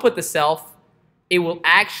I don't put the self, it will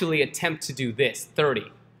actually attempt to do this,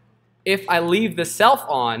 30. If I leave the self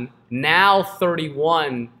on, now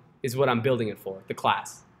 31 is what I'm building it for, the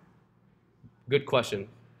class. Good question.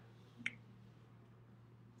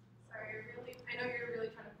 Sorry, I know you're really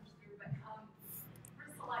trying to push through, but for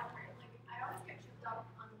select, right, like I always get tripped up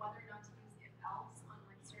on whether or not to use if else on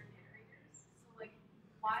like certain iterators. So like,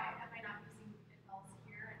 why am I not using if else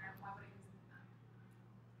here, and why would I use it then?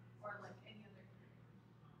 Or like any other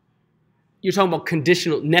iterator? You're talking about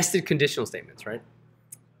nested conditional statements, right?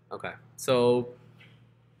 Okay, so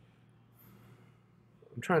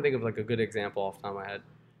I'm trying to think of like a good example off the top of my head.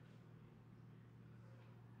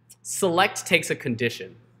 Select takes a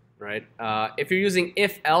condition, right? If you're using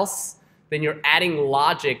if-else, then you're adding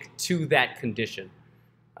logic to that condition.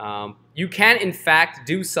 You can, in fact,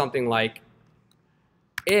 do something like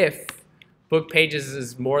if book pages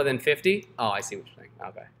is more than 50. Oh, I see what you're saying.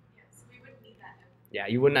 Okay. Yeah, so we wouldn't need that if. Yeah,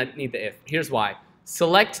 you would not need the if. Here's why.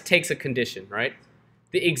 Select takes a condition, right?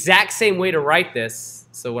 The exact same way to write this,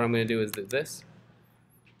 so what I'm going to do is do this.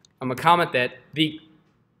 I'm going to comment that the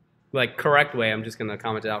correct way, I'm just going to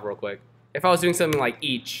comment it out real quick. If I was doing something like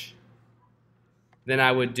each, then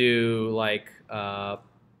I would do like,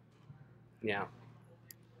 yeah,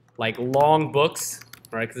 like long books,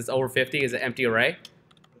 right? Because it's over 50 is an empty array.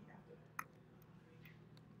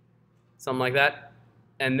 Something like that.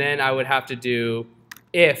 And then I would have to do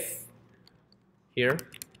if here.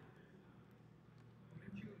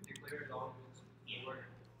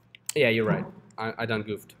 Yeah, you're right. I done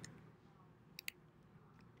goofed.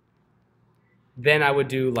 Then I would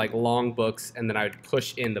do like long books, and then I would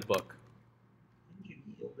push in the book. Didn't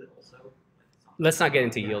you yield it also? Let's not get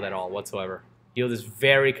into yield at all whatsoever. Yield is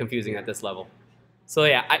very confusing at this level. So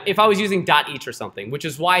yeah, if I was using dot each or something, which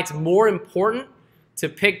is why it's more important to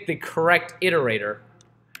pick the correct iterator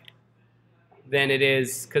than it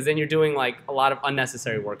is, because then you're doing like a lot of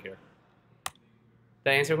unnecessary work here. Did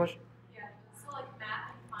that answer your question? Yeah, so like math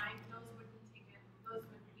and find, those wouldn't take it, those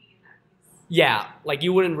wouldn't be in that piece. Yeah, like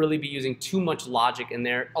you wouldn't really be using too much logic in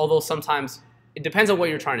there, although sometimes it depends on what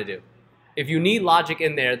you're trying to do. If you need logic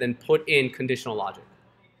in there, then put in conditional logic.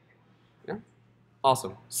 Yeah?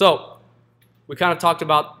 Awesome. So we kind of talked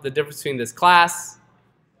about the difference between this class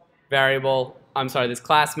variable, this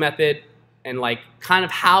class method, and like kind of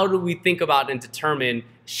how do we think about and determine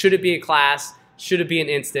should it be a class, should it be an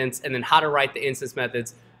instance, and then how to write the instance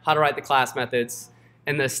methods, how to write the class methods,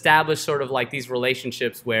 and then establish sort of like these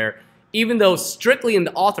relationships where even though strictly in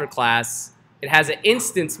the author class, it has an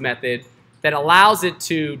instance method that allows it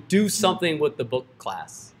to do something with the book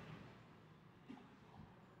class.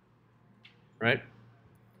 Right?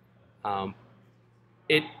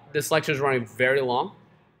 This lecture is running very long,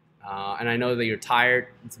 and I know that you're tired.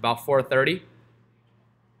 It's about 4:30.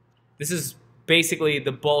 This is basically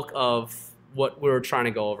the bulk of what we were trying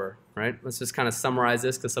to go over, right? Let's just kind of summarize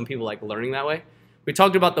this because some people like learning that way. We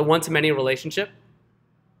talked about the one-to-many relationship,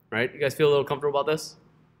 right? You guys feel a little comfortable about this?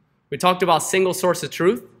 We talked about single source of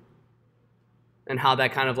truth and how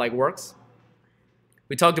that kind of like works.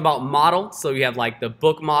 We talked about model, so you have like the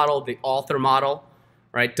book model, the author model,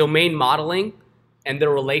 right? Domain modeling and the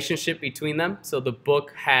relationship between them. So the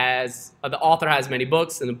author has many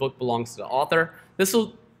books and the book belongs to the author. This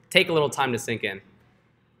will take a little time to sink in.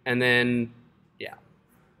 And then, yeah.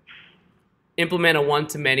 Implement a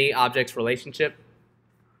one-to-many objects relationship.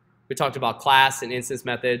 We talked about class and instance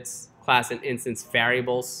methods, class and instance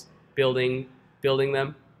variables, building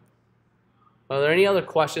them. Are there any other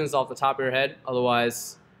questions off the top of your head?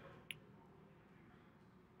 Otherwise,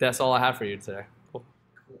 that's all I have for you today.